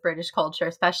fascination with British culture,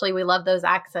 especially we love those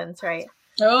accents, right?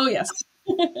 Oh, yes.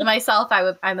 Myself,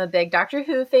 I'm a big Doctor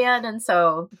Who fan, and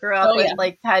so grew up with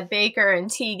like Ted Baker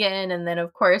and Tegan, and then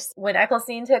of course when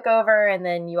Eccleston took over, and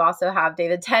then you also have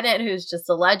David Tennant, who's just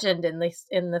a legend in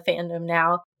the fandom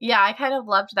now. Yeah, I kind of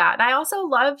loved that, and I also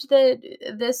loved that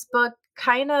this book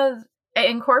kind of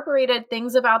incorporated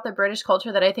things about the British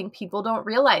culture that I think people don't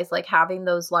realize, like having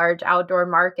those large outdoor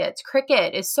markets.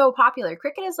 Cricket is so popular.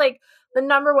 Cricket is like the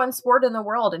number one sport in the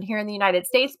world, and here in the United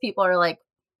States, people are like,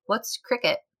 "What's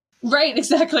cricket?" Right,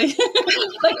 exactly.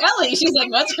 Like Ellie, she's like,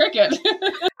 what's cricket?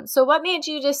 So what made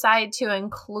you decide to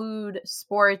include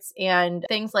sports and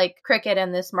things like cricket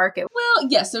in this market? Well,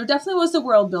 yes, there definitely was the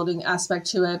world building aspect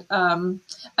to it.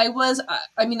 I was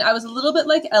a little bit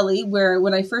like Ellie, where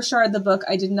when I first started the book,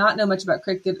 I did not know much about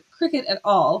cricket at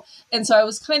all. And so I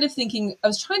was kind of thinking, I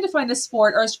was trying to find a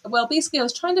sport, basically I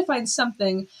was trying to find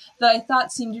something that I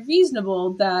thought seemed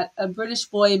reasonable that a British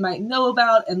boy might know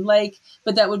about and like,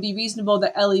 but that would be reasonable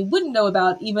that Ellie wouldn't know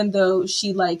about, even though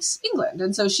she likes England.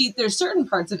 And so there's certain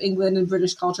parts of England and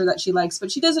British culture that she likes,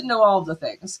 but she doesn't know all of the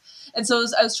things. And so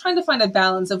I was trying to find a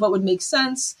balance of what would make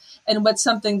sense and what's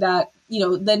something that,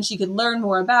 then she could learn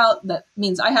more about. That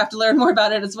means I have to learn more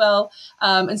about it as well.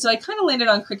 And so I kind of landed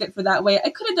on cricket for that way. I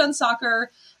could have done soccer,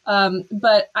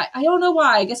 but I don't know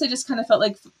why. I guess I just kind of felt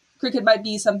like cricket might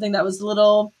be something that was a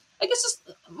little, I guess,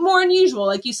 just more unusual,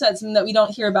 like you said, something that we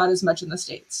don't hear about as much in the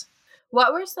States.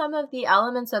 What were some of the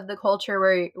elements of the culture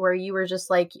where you were just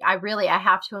like, I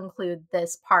have to include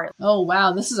this part? Oh,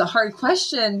 wow. This is a hard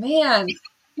question, man.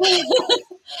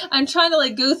 I'm trying to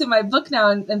like go through my book now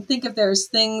and think if there's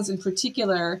things in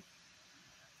particular.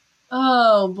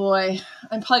 Oh boy.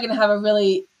 I'm probably going to have a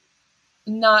really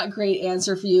not great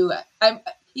answer for you.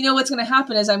 What's going to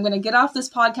happen is I'm going to get off this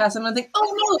podcast. I'm going to think,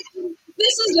 oh no,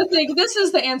 this is the thing. This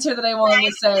is the answer that I wanted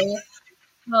to say.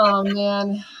 Oh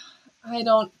man. I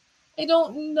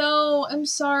don't know. I'm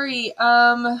sorry.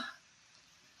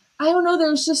 I don't know.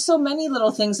 There's just so many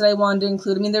little things that I wanted to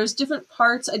include. I mean, there's different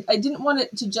parts. I didn't want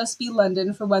it to just be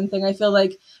London, for one thing. I feel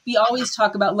like we always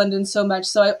talk about London so much.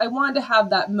 So I wanted to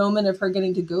have that moment of her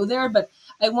getting to go there, but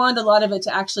I wanted a lot of it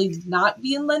to actually not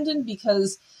be in London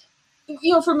because,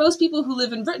 for most people who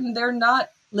live in Britain, they're not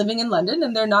living in London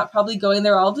and they're not probably going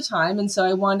there all the time. And so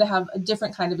I wanted to have a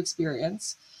different kind of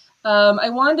experience. I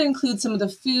wanted to include some of the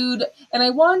food, and I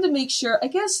wanted to make sure, I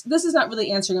guess this is not really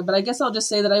answering it, but I guess I'll just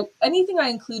say that anything I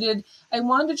included, I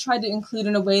wanted to try to include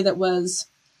in a way that was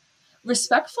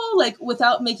respectful, like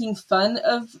without making fun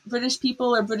of British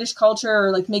people or British culture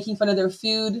or like making fun of their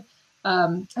food.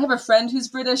 I have a friend who's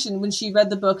British, and when she read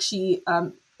the book, she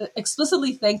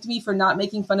explicitly thanked me for not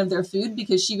making fun of their food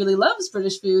because she really loves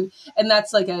British food, and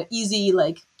that's like an easy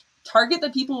target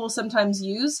that people will sometimes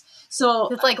use. So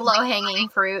it's like low-hanging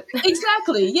fruit.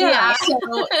 Exactly. Yeah. So,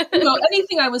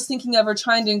 anything I was thinking of or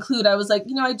trying to include, I was like,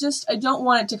 I don't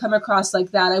want it to come across like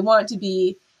that. I want it to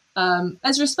be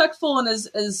as respectful and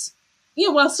as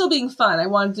while still being fun. I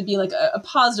want it to be like a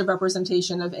positive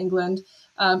representation of England.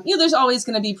 There's always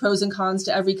going to be pros and cons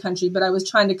to every country, but I was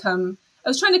trying to come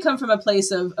from a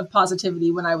place of positivity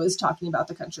when I was talking about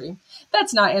the country.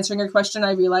 That's not answering your question.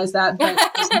 I realize that. But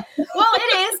well,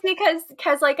 it is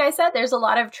because like I said, there's a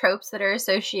lot of tropes that are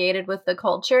associated with the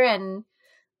culture. And,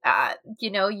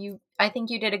 I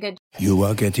think you did a good You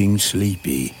are getting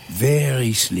sleepy,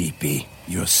 very sleepy.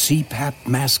 Your CPAP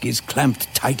mask is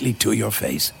clamped tightly to your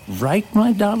face. Right,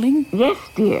 my darling? Yes,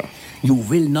 dear. You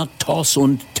will not toss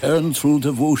and turn through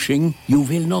the whooshing. You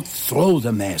will not throw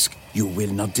the mask. You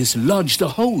will not dislodge the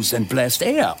hose and blast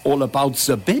air all about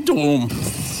the bedroom.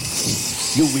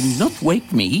 You will not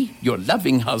wake me, your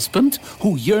loving husband,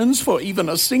 who yearns for even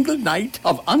a single night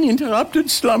of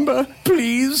uninterrupted slumber,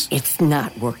 please. It's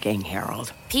not working,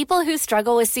 Harold. People who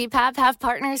struggle with CPAP have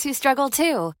partners who struggle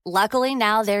too. Luckily,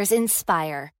 now there's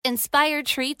Inspire. Inspire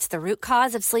treats the root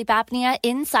cause of sleep apnea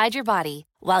inside your body.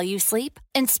 While you sleep,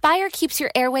 Inspire keeps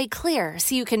your airway clear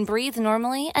so you can breathe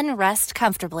normally and rest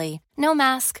comfortably. No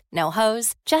mask, no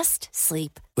hose, just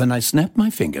sleep. When I snap my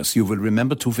fingers, you will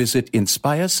remember to visit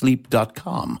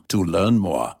inspiresleep.com to learn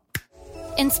more.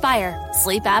 Inspire,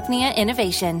 sleep apnea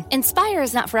innovation. Inspire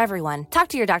is not for everyone. Talk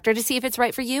to your doctor to see if it's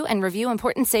right for you and review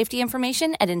important safety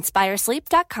information at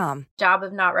inspiresleep.com. job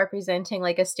of not representing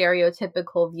like a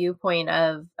stereotypical viewpoint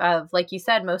of like you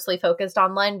said, mostly focused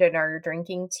on London or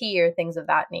drinking tea or things of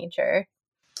that nature.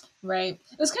 Right.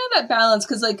 It was kind of that balance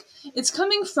because, like, it's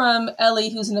coming from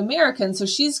Ellie, who's an American, so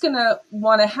she's going to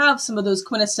want to have some of those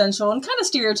quintessential and kind of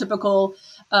stereotypical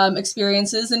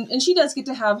experiences. And she does get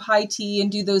to have high tea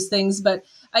and do those things. But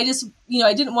I just,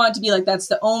 I didn't want it to be like that's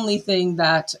the only thing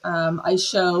that I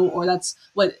show or that's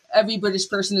what every British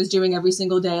person is doing every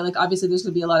single day. Like, obviously, there's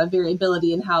going to be a lot of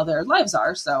variability in how their lives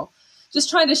are. So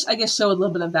just trying to, I guess, show a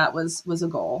little bit of that was a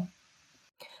goal.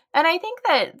 And I think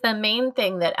that the main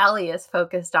thing that Ellie is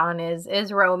focused on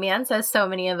is romance, as so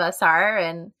many of us are.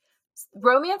 And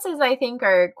romances, I think,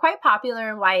 are quite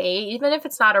popular in YA. Even if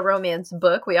it's not a romance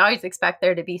book, we always expect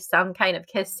there to be some kind of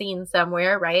kiss scene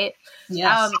somewhere, right?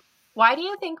 Yes. Why do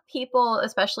you think people,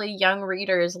 especially young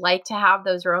readers, like to have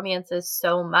those romances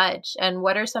so much? And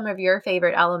what are some of your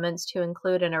favorite elements to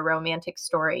include in a romantic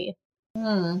story?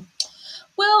 Well,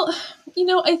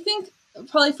 I think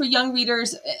probably for young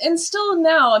readers and still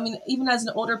now, I mean, even as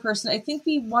an older person, I think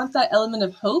we want that element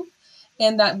of hope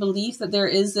and that belief that there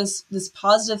is this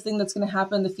positive thing that's going to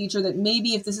happen in the future, that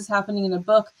maybe if this is happening in a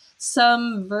book,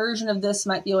 some version of this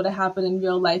might be able to happen in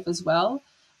real life as well.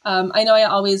 I know I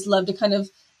always love to kind of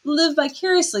live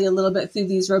vicariously a little bit through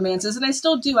these romances, and I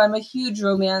still do. I'm a huge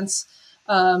romance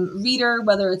reader,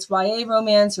 whether it's YA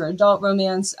romance or adult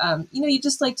romance. You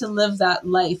just like to live that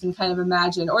life and kind of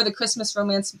imagine, or the Christmas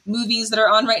romance movies that are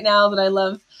on right now that I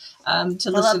love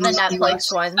to listen to. I love the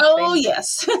Netflix ones. Oh,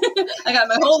 yes. I got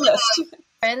my whole list.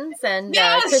 Friends and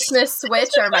Yes! Christmas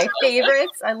Switch are my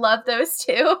favorites. I love those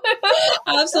too.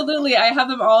 Absolutely. I have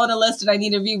them all on a list and I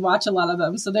need to rewatch a lot of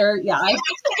them. So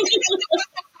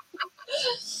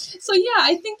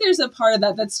I think there's a part of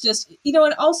that that's just,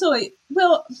 and also,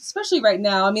 especially right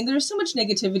now, I mean, there's so much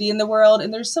negativity in the world,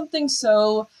 and there's something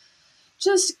so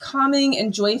just calming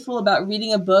and joyful about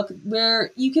reading a book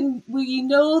where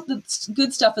that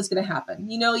good stuff is going to happen.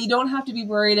 You don't have to be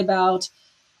worried about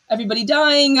everybody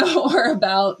dying or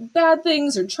about bad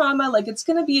things or trauma. Like, it's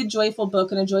going to be a joyful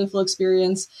book and a joyful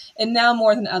experience. And now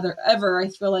more than ever, I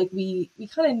feel like we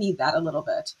kind of need that a little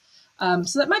bit.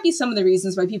 So that might be some of the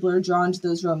reasons why people are drawn to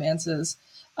those romances.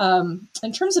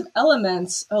 In terms of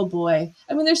elements, oh boy.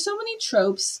 I mean, there's so many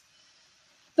tropes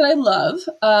that I love.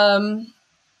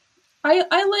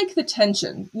 I like the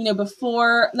tension,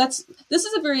 this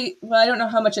is a very, I don't know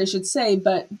how much I should say,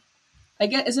 but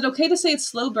is it okay to say it's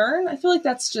slow burn? I feel like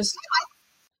that's just.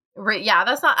 Yeah,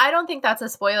 I don't think that's a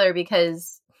spoiler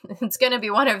because it's going to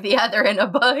be one or the other in a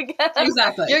book.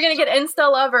 Exactly. You're going to get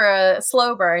insta love or a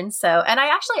slow burn. So, and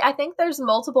I think there's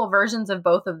multiple versions of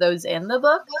both of those in the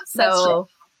book. So that's true.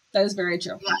 That is very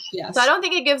true. Yes. So I don't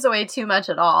think it gives away too much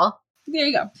at all. There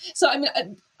you go. So, I mean,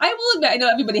 I will admit, I know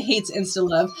everybody hates insta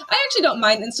love. I actually don't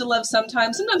mind insta love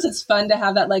sometimes. Sometimes it's fun to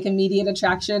have that like immediate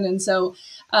attraction. And so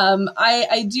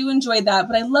I do enjoy that,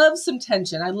 but I love some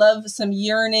tension. I love some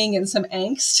yearning and some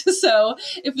angst. So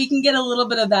if we can get a little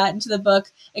bit of that into the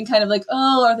book and kind of like,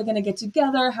 oh, are they going to get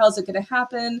together? How's it going to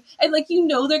happen? And like,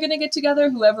 they're going to get together,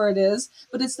 whoever it is,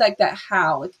 but it's like that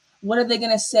how, like, what are they going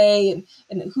to say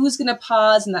and who's going to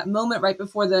pause in that moment right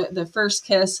before the first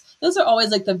kiss? Those are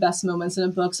always like the best moments in a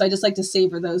book. So I just like to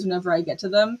savor those whenever I get to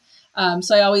them. And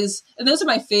those are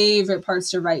my favorite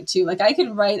parts to write too. Like, I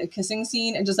could write a kissing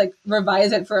scene and just like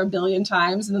revise it for 1 billion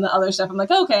times. And then the other stuff, I'm like,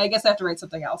 okay, I guess I have to write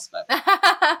something else. But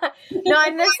No,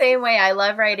 I'm the same way. I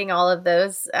love writing all of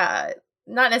those.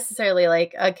 Not necessarily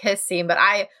like a kiss scene, but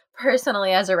I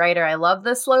personally, as a writer, I love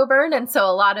the slow burn. And so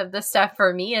a lot of the stuff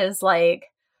for me is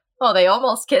like, oh, they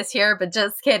almost kiss here, but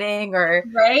just kidding. Or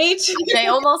right. they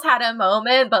almost had a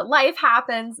moment, but life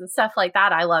happens and stuff like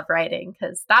that. I love writing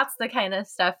because that's the kind of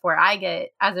stuff where I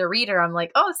get, as a reader, I'm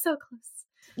like, oh, so close.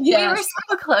 Yes. We were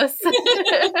so close.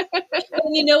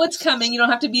 And you know it's coming. You don't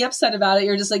have to be upset about it.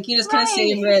 You're just like, you just kind of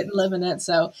savor it and live in it.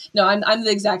 So no, I'm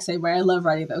the exact same way. I love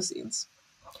writing those scenes.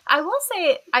 I will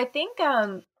say, I think,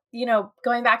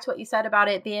 going back to what you said about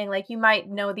it being like, you might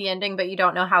know the ending, but you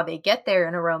don't know how they get there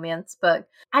in a romance book.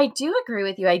 I do agree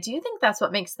with you. I do think that's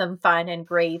what makes them fun and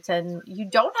great. And you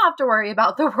don't have to worry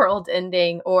about the world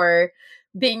ending or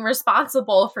being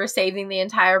responsible for saving the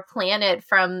entire planet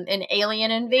from an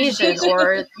alien invasion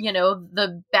or,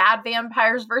 the bad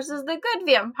vampires versus the good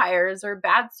vampires or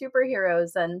bad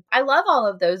superheroes. And I love all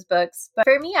of those books. But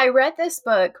for me, I read this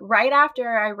book right after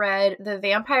I read the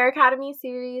Vampire Academy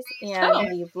series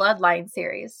and the Bloodline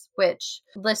series, which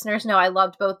listeners know I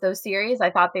loved both those series.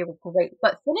 I thought they were great.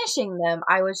 But finishing them,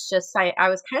 I was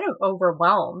kind of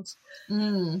overwhelmed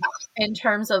in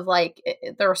terms of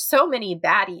there were so many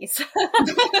baddies.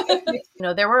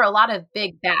 There were a lot of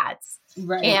big bads.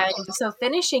 Right. And so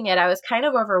finishing it, I was kind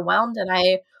of overwhelmed, and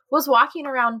I was walking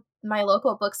around my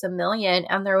local Books A Million,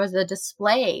 and there was a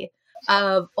display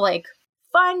of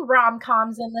fun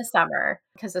rom-coms in the summer,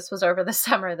 because this was over the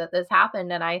summer that this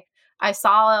happened. And I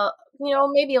saw,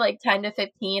 maybe 10 to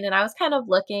 15, and I was kind of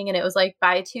looking, and it was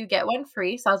buy 2, get 1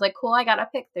 free. So I was like, cool, I got to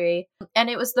pick 3. And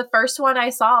it was the first one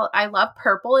I saw. I love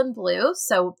purple and blue.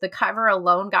 So the cover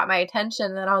alone got my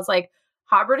attention. And I was like,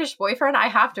 Hot British Boyfriend, I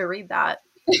have to read that.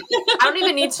 I don't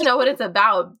even need to know what it's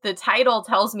about. The title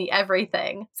tells me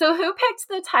everything. So who picked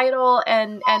the title,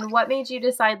 and what made you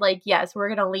decide, yes, we're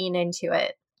going to lean into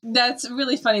it? That's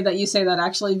really funny that you say that,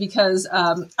 actually, because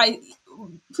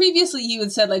previously you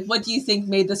had said, what do you think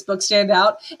made this book stand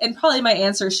out? And probably my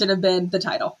answer should have been the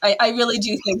title. I really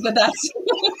do think that's...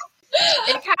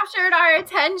 It captured our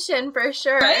attention for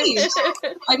sure. Right.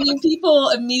 I mean, people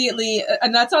immediately,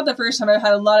 and that's not the first time. I've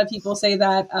had a lot of people say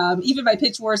that. Even my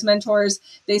Pitch Wars mentors,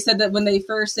 they said that when they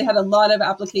had a lot of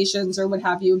applications or what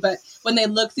have you, but when they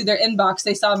looked through their inbox,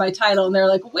 they saw my title and they're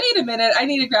like, wait a minute, I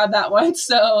need to grab that one.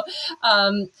 So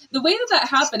the way that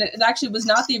happened, it actually was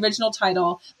not the original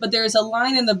title, but there's a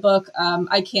line in the book.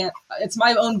 It's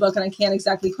my own book and I can't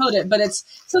exactly quote it, but it's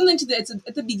something it's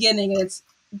at the beginning, and it's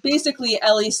basically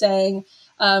Ellie saying,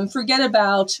 forget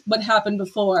about what happened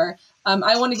before.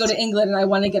 I want to go to England and I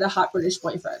want to get a hot British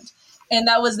boyfriend. And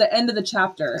that was the end of the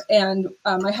chapter. And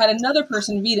I had another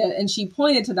person read it, and she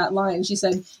pointed to that line. She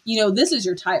said, this is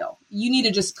your title. You need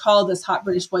to just call this hot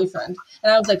British boyfriend.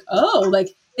 And I was like, oh,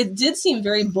 it did seem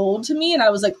very bold to me. And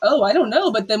I was like, oh, I don't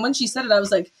know. But then when she said it, I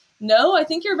was like, no, I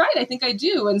think you're right. I think I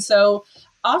do. And so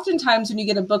oftentimes when you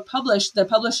get a book published, the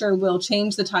publisher will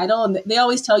change the title, and they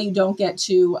always tell you don't get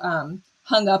too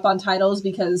hung up on titles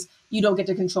because you don't get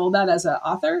to control that as an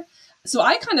author. So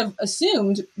I kind of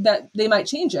assumed that they might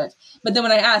change it. But then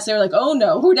when I asked, they were like, oh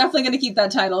no, we're definitely going to keep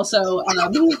that title. So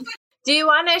do you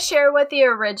want to share what the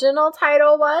original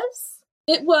title was?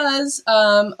 It was,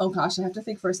 oh gosh, I have to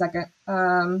think for a second.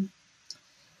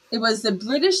 It was the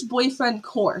British Boyfriend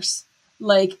Course,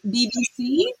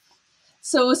 BBC.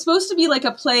 So it was supposed to be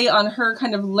a play on her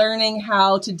kind of learning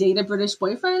how to date a British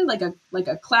boyfriend, like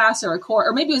a class or a course,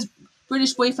 or maybe it was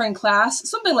British Boyfriend Class,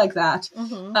 something like that.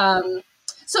 Mm-hmm.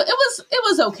 So it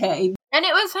was okay, and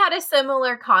it had a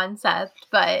similar concept,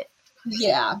 but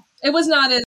yeah, it was not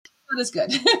as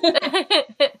good.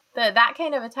 That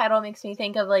kind of a title makes me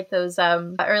think of those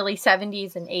early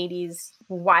 70s and 80s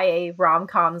YA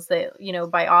rom-coms that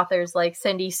by authors like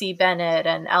Cindy C. Bennett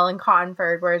and Ellen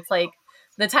Conford, where it's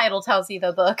the title tells you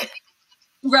the book.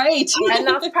 Right. And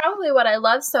that's probably what I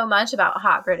love so much about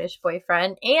Hot British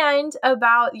Boyfriend and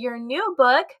about your new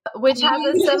book, which has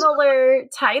a similar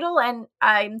title and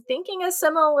I'm thinking a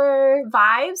similar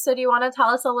vibe. So do you want to tell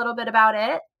us a little bit about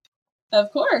it?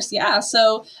 Of course, yeah.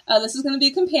 So this is going to be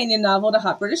a companion novel to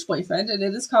Hot British Boyfriend, and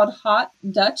it is called Hot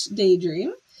Dutch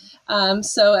Daydream.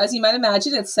 So as you might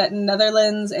imagine, it's set in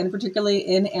Netherlands and particularly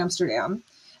in Amsterdam.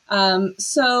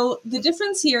 So the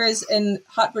difference here is in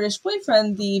Hot British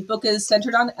Boyfriend, the book is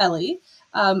centered on Ellie.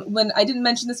 When I didn't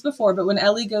mention this before, but when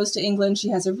Ellie goes to England, she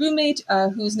has a roommate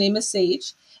whose name is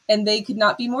Sage, and they could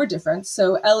not be more different.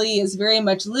 So Ellie is very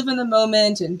much live in the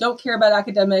moment and don't care about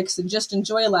academics and just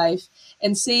enjoy life.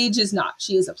 And Sage is not.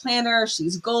 She is a planner.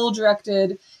 She's goal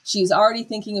directed. She's already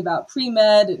thinking about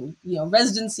pre-med and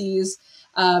residencies.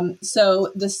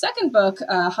 So the second book,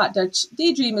 Hot Dutch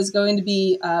Daydream, is going to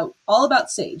be all about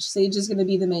Sage. Sage is going to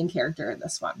be the main character in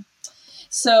this one.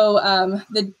 So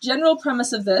the general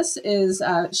premise of this is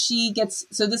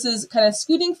so this is kind of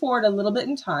scooting forward a little bit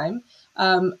in time.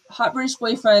 Hot British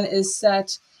Boyfriend is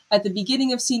set at the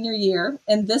beginning of senior year,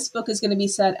 and this book is going to be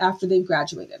set after they've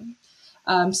graduated.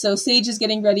 So Sage is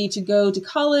getting ready to go to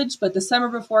college, but the summer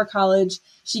before college,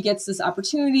 she gets this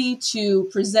opportunity to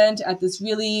present at this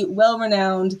really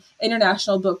well-renowned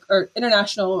international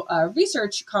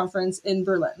research conference in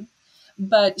Berlin.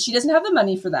 But she doesn't have the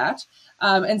money for that.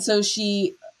 And so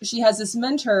she has this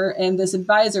mentor and this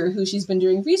advisor who she's been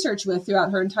doing research with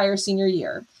throughout her entire senior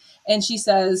year. And she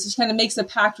says, she kind of makes a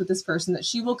pact with this person that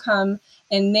she will come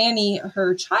and nanny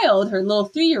her child, her little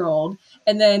 3-year-old.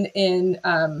 And then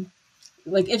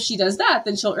if she does that,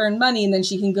 then she'll earn money and then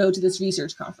she can go to this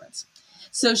research conference.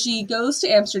 So she goes to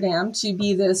Amsterdam to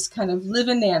be this kind of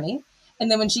live-in nanny. And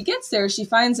then when she gets there, she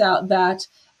finds out that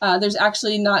there's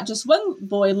actually not just one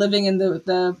boy living in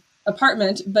the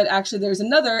apartment, but actually there's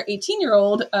another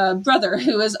 18-year-old brother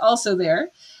who is also there.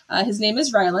 His name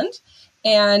is Ryland.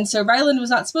 And so Ryland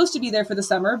was not supposed to be there for the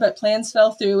summer, but plans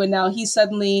fell through. And now he's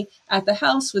suddenly at the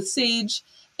house with Sage.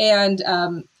 And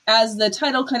as the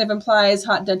title kind of implies,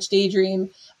 Hot Dutch Daydream,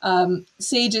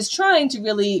 Sage is trying to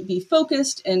really be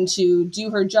focused and to do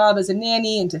her job as a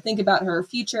nanny and to think about her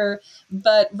future.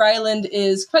 But Ryland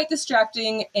is quite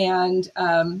distracting and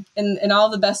in all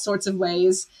the best sorts of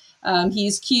ways.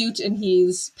 He's cute and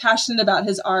he's passionate about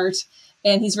his art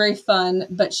and he's very fun,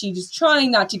 but she's trying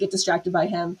not to get distracted by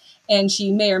him. And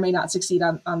she may or may not succeed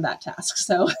on that task.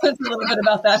 So that's a little bit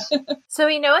about that. So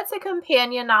we know it's a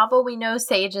companion novel. We know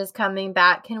Sage is coming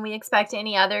back. Can we expect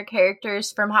any other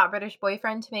characters from Hot British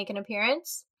Boyfriend to make an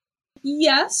appearance?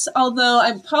 Yes, although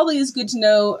it probably is good to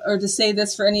know or to say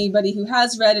this for anybody who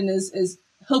has read and is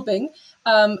hoping.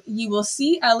 You will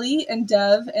see Ellie and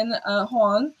Dev and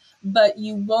Juan, but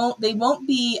they won't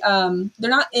be, they're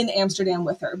not in Amsterdam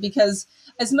with her because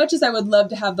as much as I would love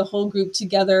to have the whole group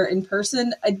together in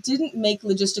person, it didn't make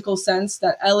logistical sense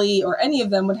that Ellie or any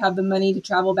of them would have the money to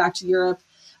travel back to Europe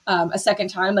a second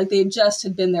time. Like they just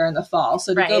had been there in the fall.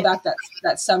 So to go back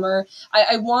that summer,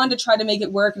 I wanted to try to make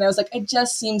it work. And I was like, it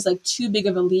just seems like too big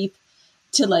of a leap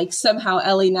to like somehow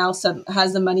Ellie now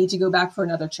has the money to go back for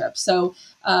another trip. So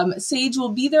Sage will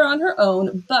be there on her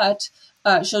own, but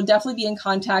she'll definitely be in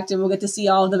contact and we'll get to see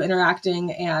all of them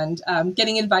interacting and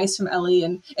getting advice from Ellie.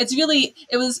 And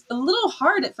it was a little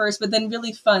hard at first, but then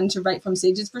really fun to write from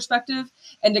Sage's perspective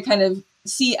and to kind of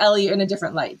see Ellie in a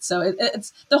different light. So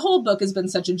it's the whole book has been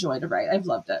such a joy to write. I've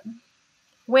loved it.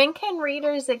 When can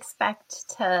readers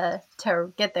expect to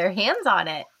get their hands on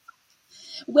it?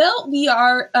 Well, we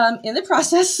are in the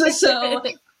process. So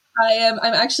I'm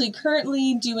actually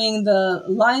currently doing the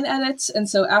line edits. And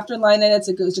so after line edits,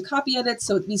 it goes to copy edits.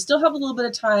 So we still have a little bit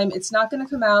of time. It's not going to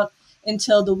come out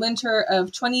until the winter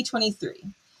of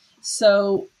 2023.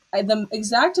 So the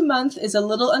exact month is a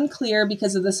little unclear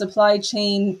because of the supply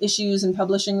chain issues in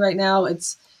publishing right now.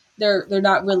 They're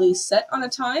not really set on a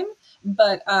time,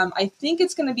 but I think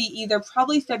it's going to be either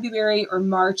probably February or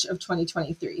March of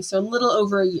 2023. So a little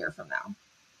over a year from now.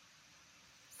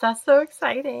 That's so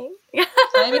exciting.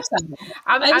 I'm excited.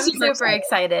 I'm super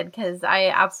excited because I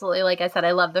absolutely, like I said,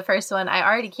 I love the first one. I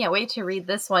already can't wait to read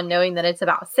this one knowing that it's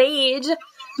about Sage,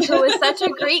 who was such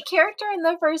a great character in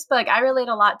the first book. I relate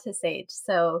a lot to Sage,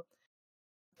 so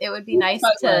it would be nice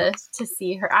to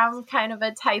see her. I'm kind of a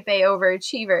type A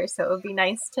overachiever, so it would be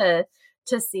nice to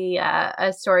see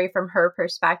a story from her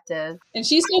perspective. And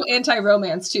she's so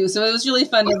anti-romance too, so it was really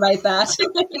fun to write that.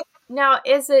 Now,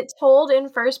 is it told in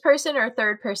first person or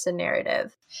third person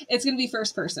narrative? It's going to be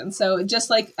first person. So just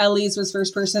like Ellie's was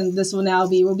first person, this will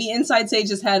be inside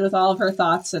Sage's head with all of her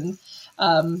thoughts. And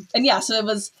yeah, so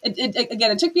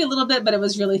it took me a little bit, but it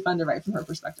was really fun to write from her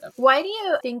perspective. Why do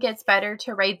you think it's better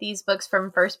to write these books from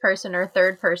first person or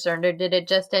third person, or did it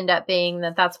just end up being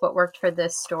that that's what worked for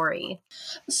this story?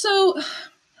 So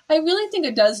I really think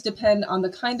it does depend on the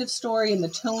kind of story and the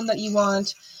tone that you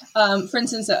want. For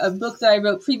instance, a book that I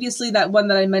wrote previously, that one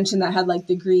that I mentioned that had like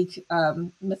the Greek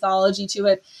mythology to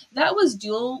it, that was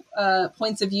dual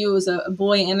points of view. It was a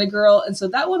boy and a girl. And so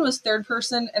that one was third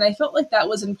person. And I felt like that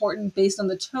was important based on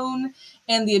the tone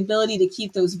and the ability to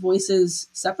keep those voices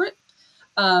separate.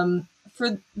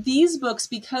 For these books,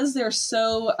 because they're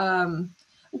so...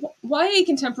 YA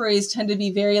contemporaries tend to be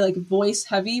very like voice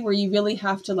heavy, where you really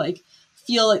have to like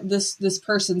feel like this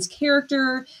person's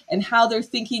character and how they're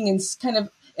thinking, and kind of,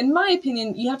 in my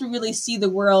opinion, you have to really see the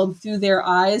world through their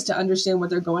eyes to understand what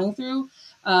they're going through.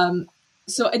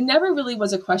 So it never really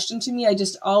was a question to me. I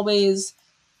always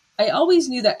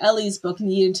knew that Ellie's book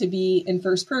needed to be in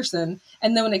first person.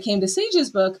 And then when it came to Sage's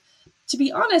book, to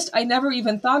be honest, I never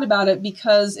even thought about it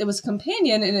because it was a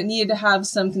companion and it needed to have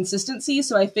some consistency.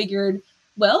 So I figured,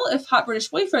 well, if Hot British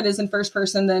Boyfriend is in first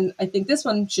person, then I think this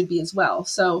one should be as well.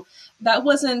 So that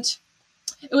wasn't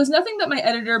It was nothing that my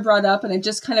editor brought up, and it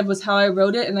just kind of was how I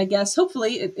wrote it. And I guess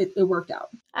hopefully it worked out.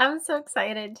 I'm so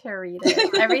excited to read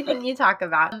it. Everything you talk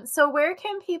about. So where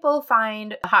can people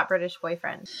find Hot British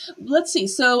Boyfriend? Let's see.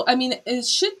 So, I mean, it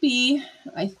should be,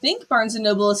 I think Barnes &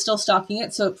 Noble is still stocking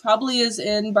it. So it probably is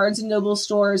in Barnes & Noble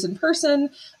stores in person.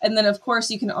 And then, of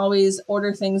course, you can always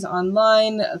order things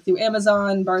online through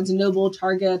Amazon, Barnes & Noble,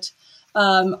 Target.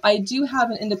 I do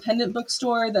have an independent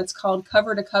bookstore that's called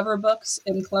Cover to Cover Books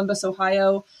in Columbus,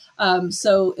 Ohio.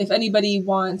 So if anybody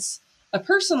wants a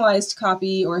personalized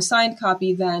copy or a signed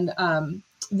copy, then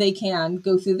they can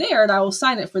go through there and I will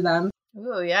sign it for them.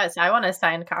 Ooh, yes. I want a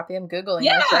signed copy. I'm Googling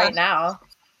this right now.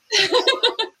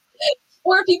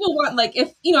 Or if people want, like,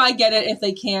 if, I get it if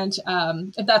they can't,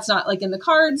 if that's not like in the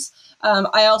cards.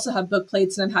 I also have book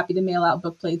plates, and I'm happy to mail out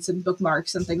book plates and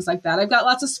bookmarks and things like that. I've got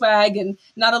lots of swag and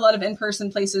not a lot of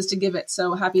in-person places to give it.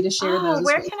 So happy to share those.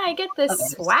 Where can I get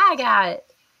this swag at?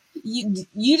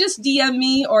 You just DM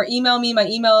me or email me. My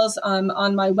email's on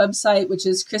my website, which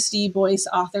is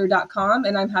KristyBoyceAuthor.com,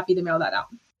 and I'm happy to mail that out.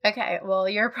 Okay, well,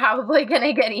 you're probably going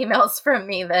to get emails from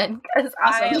me then, because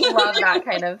I love that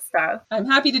kind of stuff. I'm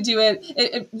happy to do it.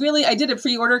 It really, I did a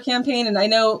pre-order campaign, and I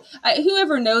know,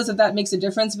 whoever knows if that makes a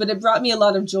difference, but it brought me a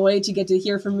lot of joy to get to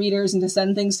hear from readers and to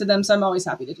send things to them, so I'm always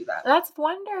happy to do that. That's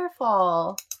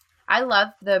wonderful. I love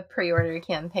the pre-order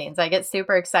campaigns. I get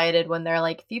super excited when they're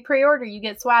like, if you pre-order, you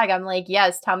get swag. I'm like,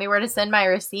 yes, tell me where to send my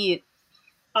receipt.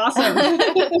 Awesome.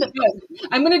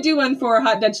 I'm going to do one for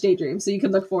Hot Dutch Daydream, so you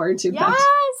can look forward to that.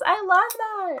 Yes, I love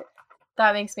that.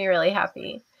 That makes me really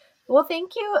happy. Well,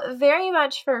 thank you very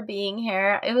much for being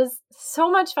here. It was so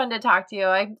much fun to talk to you.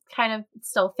 I'm kind of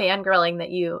still fangirling that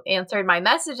you answered my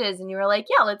messages and you were like,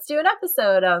 yeah, let's do an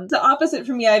episode. The opposite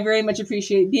for me. I very much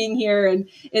appreciate being here, and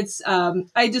it's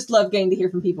I just love getting to hear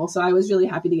from people. So I was really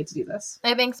happy to get to do this.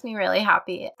 It makes me really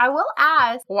happy. I will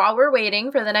ask, while we're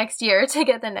waiting for the next year to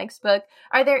get the next book,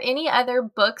 are there any other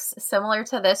books similar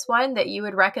to this one that you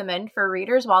would recommend for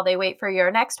readers while they wait for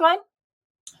your next one?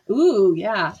 Ooh,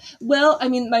 yeah. Well, I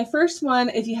mean, my first one,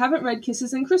 if you haven't read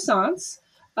Kisses and Croissants,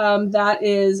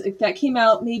 that came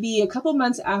out maybe a couple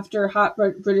months after Hot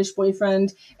British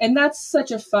Boyfriend, and that's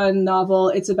such a fun novel.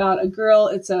 It's about a girl,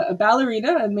 it's a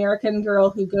ballerina, an American girl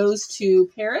who goes to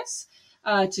Paris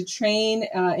to train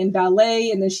in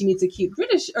ballet, and then she meets a cute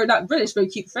a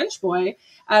cute French boy,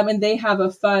 and they have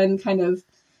a fun kind of,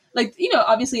 like,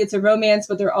 obviously it's a romance,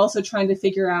 but they're also trying to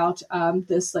figure out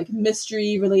this like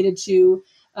mystery related to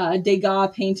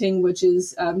Degas painting, which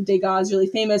is Degas is really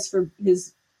famous for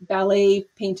his ballet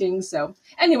paintings. So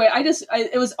anyway,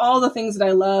 it was all the things that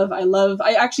I love.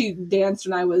 I actually danced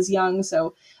when I was young.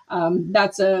 So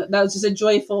that was just a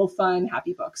joyful, fun,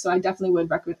 happy book. So I definitely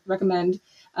would recommend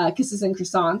Kisses and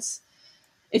Croissants.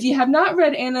 If you have not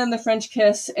read Anna and the French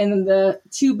Kiss and the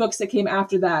two books that came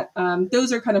after that,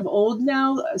 those are kind of old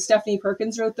now. Stephanie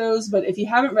Perkins wrote those, but if you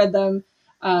haven't read them,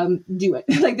 do it.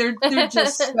 Like they're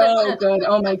just so good.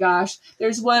 Oh my gosh.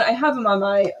 There's one, I have them on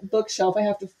my bookshelf. I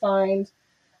have to find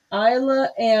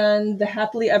Isla and the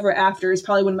Happily Ever After is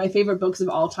probably one of my favorite books of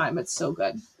all time. It's so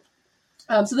good.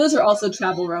 So those are also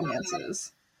travel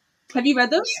romances. Have you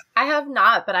read those? I have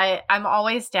not, but I'm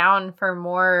always down for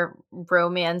more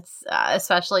romance,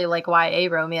 especially like YA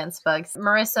romance books.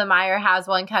 Marissa Meyer has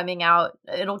one coming out.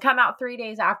 It'll come out 3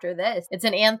 days after this. It's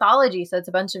an anthology, so it's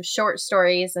a bunch of short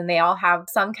stories, and they all have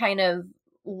some kind of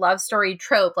love story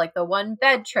trope, like the one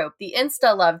bed trope, the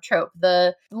insta love trope,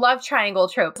 the love triangle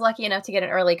trope. I was lucky enough to get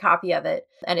an early copy of it,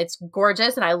 and it's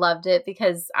gorgeous, and I loved it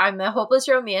because I'm a hopeless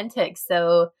romantic,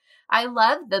 so I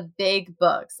love the big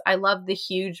books. I love the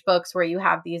huge books where you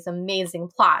have these amazing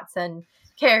plots and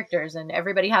characters and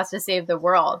everybody has to save the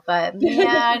world. But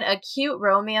man, a cute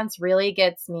romance really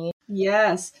gets me.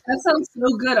 Yes, that sounds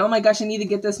so good. Oh my gosh, I need to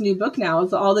get this new book now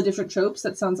with all the different tropes.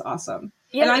 That sounds awesome.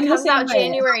 Yeah, and it comes out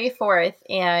January 4th,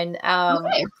 and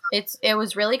it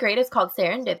was really great. It's called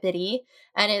Serendipity,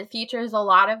 and it features a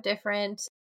lot of different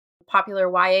popular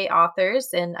YA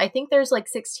authors, and I think there's like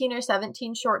 16 or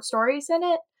 17 short stories in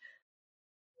it.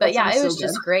 But yeah, it was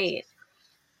just great.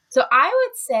 So I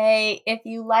would say if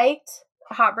you liked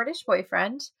Hot British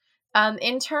Boyfriend,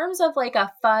 in terms of like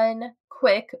a fun,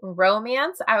 quick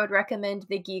romance, I would recommend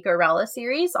the Geekerella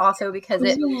series, also because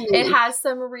it has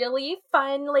some really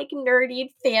fun, like nerdy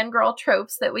fangirl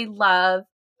tropes that we love.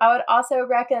 I would also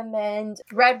recommend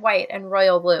Red, White, and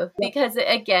Royal Blue because,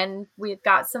 again, we've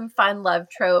got some fun love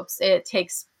tropes. It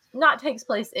takes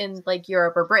place in like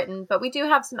Europe or Britain, but we do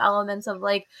have some elements of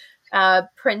like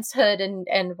princehood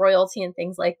and royalty and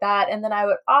things like that. And then I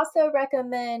would also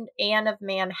recommend Anne of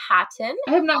Manhattan.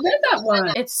 I have not read that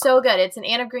one. It's so good. It's an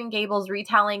Anne of Green Gables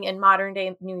retelling in modern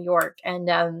day New York.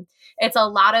 And it's a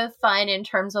lot of fun in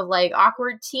terms of like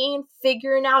awkward teen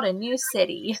figuring out a new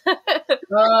city.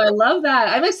 Oh, I love that.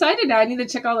 I'm excited now. I need to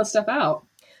check all this stuff out.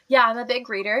 Yeah, I'm a big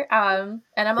reader, and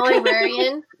I'm a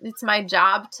librarian. It's my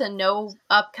job to know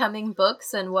upcoming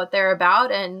books and what they're about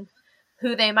and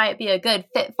who they might be a good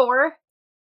fit for.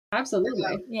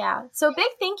 Absolutely. Yeah. So big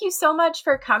thank you so much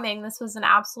for coming. This was an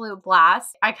absolute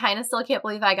blast. I kind of still can't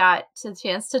believe I got the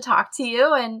chance to talk to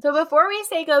you. And so before we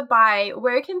say goodbye,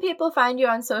 where can people find you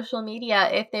on social media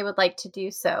if they would like to do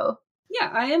so? Yeah,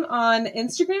 I am on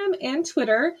Instagram and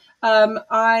Twitter.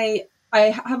 I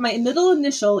have my middle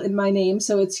initial in my name,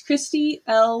 so it's Kristy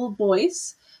L.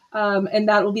 Boyce, and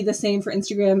that will be the same for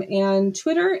Instagram and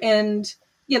Twitter. And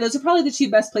yeah, those are probably the two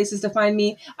best places to find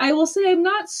me. I will say I'm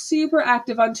not super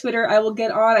active on Twitter. I will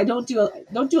get on. I don't do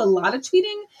a lot of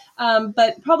tweeting,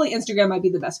 but probably Instagram might be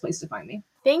the best place to find me.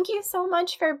 Thank you so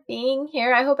much for being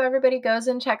here. I hope everybody goes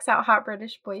and checks out Hot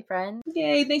British Boyfriend.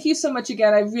 Yay, thank you so much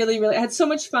again. I really had so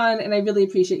much fun, and I really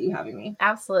appreciate you having me.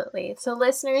 Absolutely. So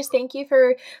listeners, thank you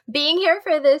for being here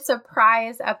for this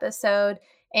surprise episode.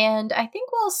 And I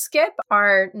think we'll skip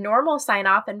our normal sign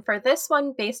off. And for this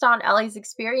one, based on Ellie's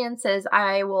experiences,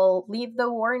 I will leave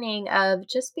the warning of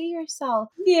just be yourself.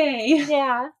 Yay.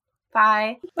 Yeah.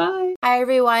 Bye. Bye. Hi,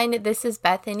 everyone. This is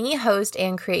Bethany, host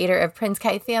and creator of Prince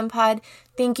Kai Fan Pod.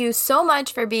 Thank you so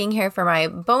much for being here for my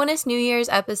bonus New Year's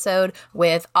episode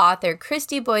with author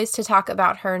Kristy Boyce to talk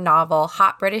about her novel,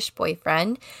 Hot British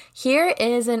Boyfriend. Here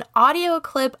is an audio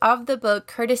clip of the book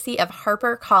courtesy of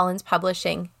HarperCollins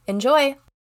Publishing. Enjoy.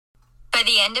 By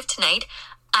the end of tonight,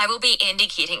 I will be Andy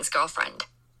Keating's girlfriend.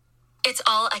 It's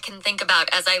all I can think about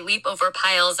as I leap over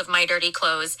piles of my dirty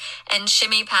clothes and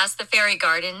shimmy past the fairy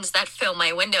gardens that fill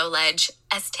my window ledge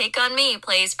as Take On Me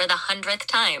plays for the 100th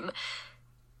time.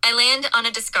 I land on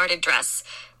a discarded dress,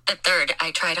 the third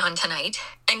I tried on tonight,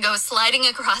 and go sliding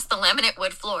across the laminate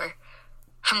wood floor.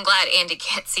 I'm glad Andy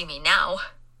can't see me now.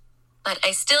 But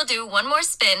I still do one more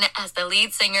spin as the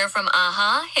lead singer from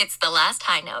Aha hits the last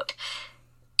high note.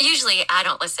 Usually I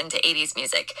don't listen to 80s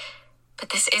music, but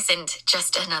this isn't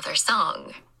just another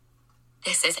song.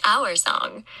 This is our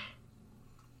song.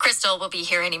 Crystal will be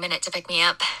here any minute to pick me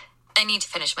up. I need to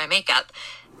finish my makeup.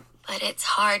 But it's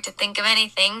hard to think of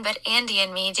anything but Andy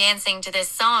and me dancing to this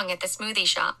song at the smoothie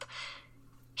shop.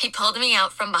 He pulled me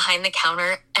out from behind the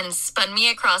counter and spun me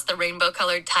across the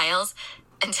rainbow-colored tiles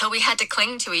until we had to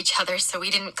cling to each other so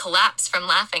we didn't collapse from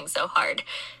laughing so hard.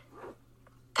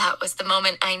 That was the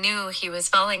moment I knew he was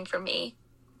falling for me.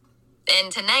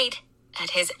 And tonight, at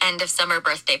his end-of-summer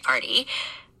birthday party,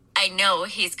 I know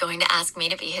he's going to ask me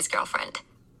to be his girlfriend.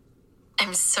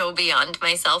 I'm so beyond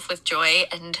myself with joy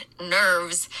and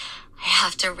nerves. I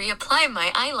have to reapply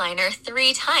my eyeliner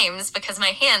 3 times because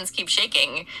my hands keep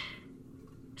shaking.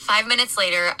 5 minutes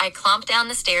later, I clomp down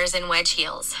the stairs in wedge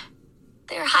heels.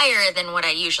 They're higher than what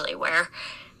I usually wear,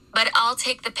 but I'll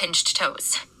take the pinched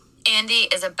toes. Andy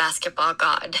is a basketball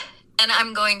god, and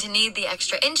I'm going to need the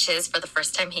extra inches for the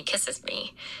first time he kisses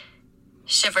me.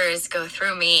 Shivers go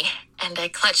through me, and I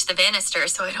clutch the banister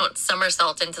so I don't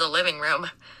somersault into the living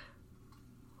room.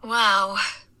 Wow,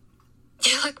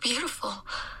 you look beautiful,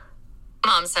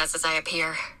 Mom says as I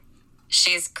appear.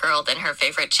 She's curled in her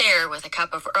favorite chair with a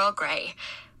cup of Earl Grey,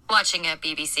 watching a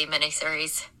BBC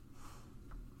miniseries.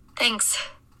 Thanks.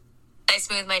 I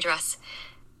smooth my dress.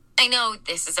 I know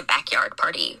this is a backyard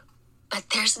party, but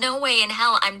there's no way in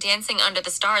hell I'm dancing under the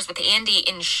stars with Andy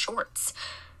in shorts.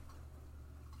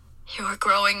 You are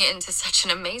growing into such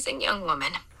an amazing young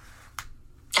woman.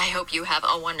 I hope you have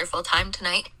a wonderful time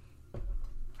tonight.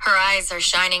 Her eyes are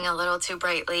shining a little too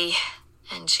brightly,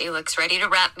 and she looks ready to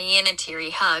wrap me in a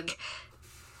teary hug.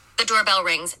 The doorbell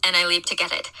rings, and I leap to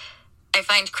get it. I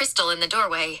find Crystal in the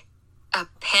doorway, a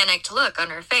panicked look on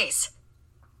her face.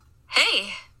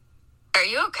 Hey, are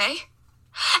you okay?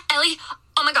 Ellie,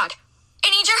 oh my God, I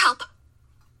need your help.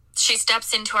 She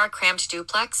steps into our cramped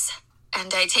duplex,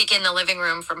 and I take in the living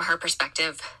room from her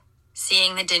perspective,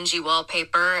 seeing the dingy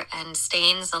wallpaper and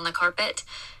stains on the carpet.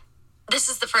 This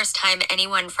is the first time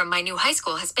anyone from my new high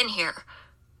school has been here.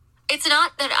 It's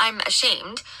not that I'm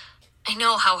ashamed. I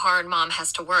know how hard Mom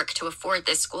has to work to afford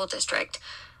this school district.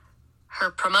 Her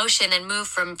promotion and move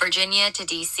from Virginia to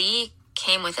DC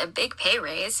came with a big pay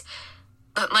raise.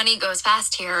 But money goes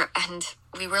fast here, and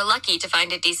we were lucky to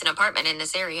find a decent apartment in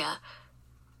this area.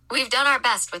 We've done our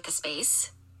best with the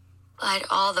space, but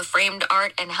all the framed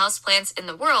art and houseplants in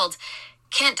the world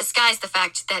can't disguise the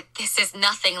fact that this is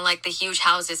nothing like the huge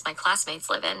houses my classmates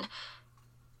live in.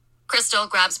 Crystal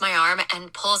grabs my arm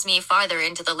and pulls me farther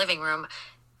into the living room,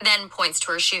 then points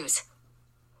to her shoes.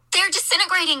 They're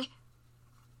disintegrating.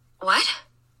 What?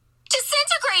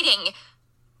 Disintegrating!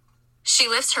 She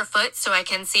lifts her foot so I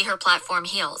can see her platform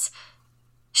heels.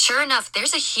 Sure enough,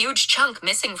 there's a huge chunk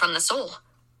missing from the sole.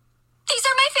 These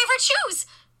are my favorite shoes!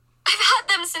 I've had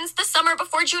them since the summer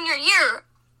before junior year.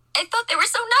 I thought they were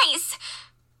so nice.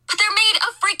 But they're made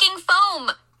of freaking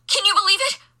foam. Can you believe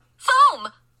it?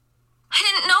 Foam! I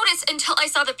didn't notice until I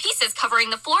saw the pieces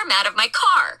covering the floor mat of my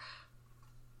car.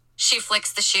 She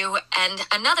flicks the shoe, and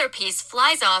another piece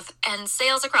flies off and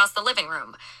sails across the living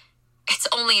room. It's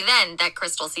only then that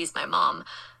Crystal sees my mom.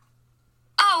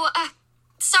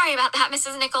 Sorry about that,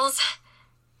 Mrs. Nichols.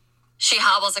 She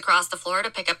hobbles across the floor to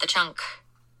pick up the chunk.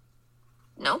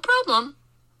 No problem,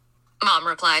 Mom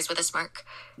replies with a smirk.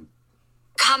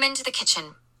 Come into the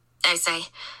kitchen, I say.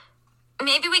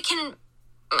 Maybe we can,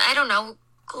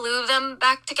 glue them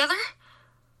back together?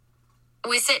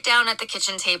 We sit down at the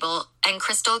kitchen table, and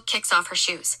Crystal kicks off her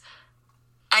shoes.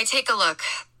 I take a look,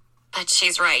 but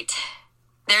she's right.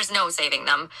 There's no saving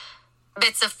them.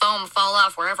 Bits of foam fall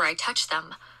off wherever I touch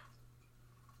them.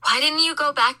 Why didn't you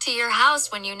go back to your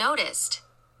house when you noticed?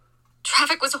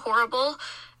 Traffic was horrible,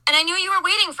 and I knew you were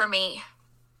waiting for me.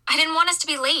 I didn't want us to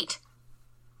be late.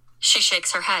 She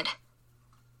shakes her head.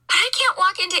 But I can't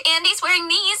walk into Andy's wearing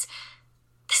these.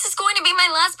 This is going to be my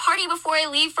last party before I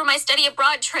leave for my study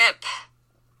abroad trip.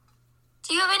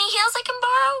 Do you have any heels I can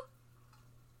borrow?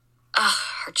 Ugh,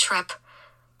 her trip.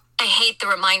 I hate the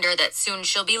reminder that soon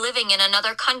she'll be living in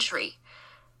another country.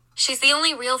 She's the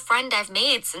only real friend I've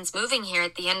made since moving here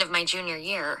at the end of my junior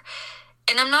year,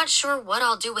 and I'm not sure what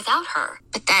I'll do without her.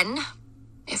 But then,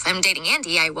 if I'm dating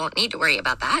Andy, I won't need to worry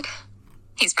about that.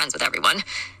 He's friends with everyone.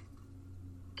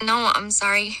 No, I'm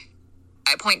sorry.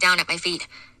 I point down at my feet.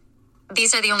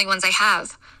 These are the only ones I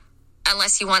have,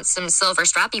 unless you want some silver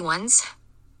strappy ones.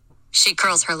 She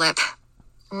curls her lip.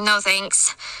 No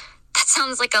thanks. That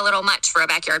sounds like a little much for a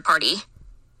backyard party.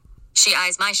 She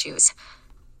eyes my shoes.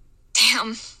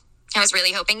 Damn, I was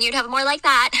really hoping you'd have more like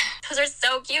that. Those are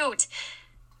so cute.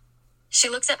 She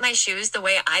looks at my shoes the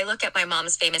way I look at my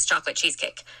mom's famous chocolate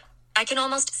cheesecake. I can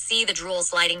almost see the drool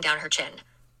sliding down her chin.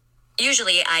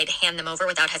 Usually I'd hand them over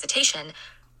without hesitation,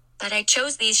 but I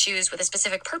chose these shoes with a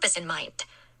specific purpose in mind.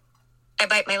 I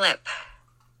bite my lip.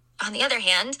 On the other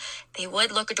hand, they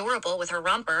would look adorable with her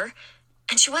romper,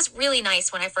 and she was really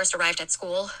nice when I first arrived at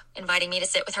school, inviting me to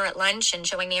sit with her at lunch and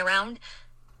showing me around.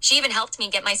 She even helped me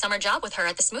get my summer job with her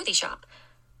at the smoothie shop.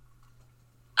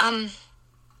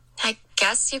 I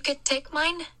guess you could take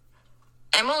mine?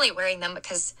 I'm only wearing them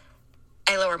because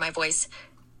I lower my voice.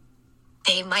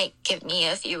 They might give me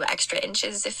a few extra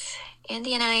inches if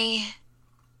Andy and I...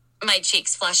 My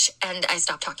cheeks flush and I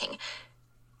stop talking.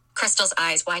 Crystal's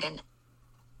eyes widen.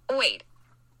 Wait,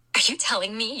 are you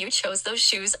telling me you chose those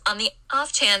shoes on the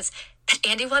off chance that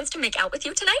Andy wants to make out with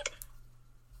you tonight?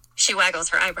 She waggles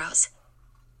her eyebrows.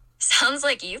 Sounds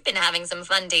like you've been having some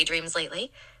fun daydreams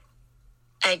lately.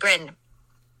 I grin.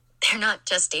 They're not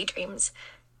just daydreams.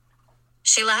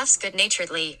 She laughs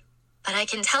good-naturedly, but I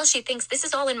can tell she thinks this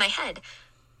is all in my head.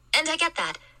 And I get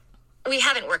that. We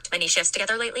haven't worked many shifts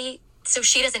together lately, so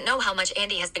she doesn't know how much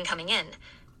Andy has been coming in.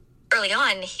 Early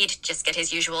on, he'd just get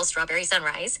his usual strawberry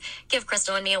sunrise, give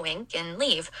Crystal and me a wink, and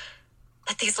leave.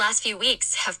 But these last few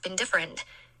weeks have been different.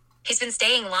 He's been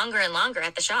staying longer and longer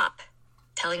at the shop,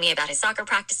 telling me about his soccer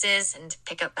practices and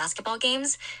pickup basketball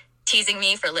games, teasing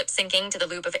me for lip-syncing to the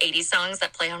loop of 80s songs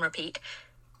that play on repeat.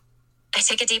 I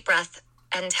take a deep breath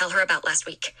and tell her about last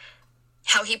week.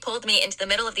 How he pulled me into the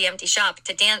middle of the empty shop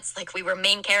to dance like we were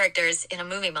main characters in a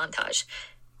movie montage.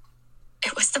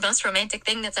 It was the most romantic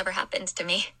thing that's ever happened to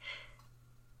me.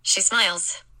 She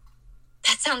smiles.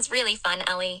 That sounds really fun,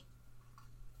 Ellie.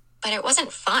 But it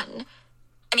wasn't fun.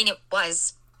 I mean, it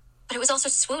was, but it was also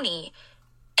swoony,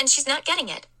 and she's not getting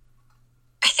it.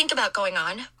 I think about going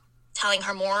on, telling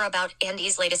her more about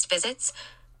Andy's latest visits,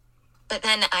 but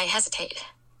then I hesitate.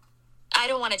 I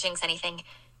don't want to jinx anything,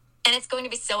 and it's going to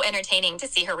be so entertaining to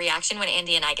see her reaction when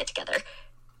Andy and I get together.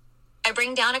 I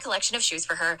bring down a collection of shoes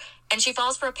for her, and she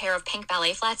falls for a pair of pink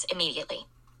ballet flats immediately.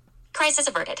 Crisis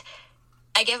averted.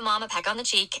 I give Mom a peck on the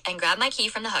cheek and grab my key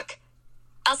from the hook.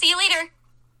 I'll see you later.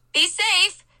 Be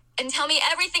safe, and tell me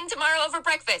everything tomorrow over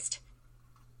breakfast.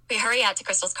 We hurry out to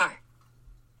Crystal's car.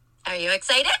 Are you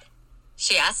excited?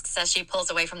 She asks as she pulls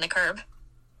away from the curb.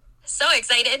 So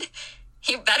excited.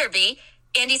 You better be.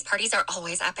 Andy's parties are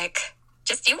always epic.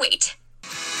 Just you wait.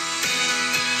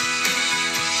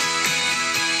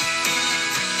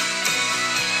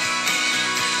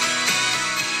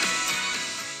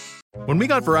 When we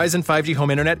got Verizon 5G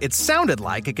home internet, it sounded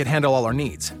like it could handle all our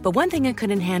needs. But one thing it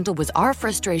couldn't handle was our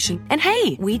frustration. And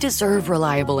hey, we deserve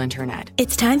reliable internet.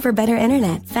 It's time for better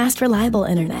internet. Fast, reliable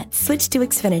internet. Switch to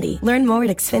Xfinity. Learn more at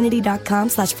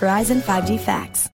xfinity.com/Verizon 5G facts.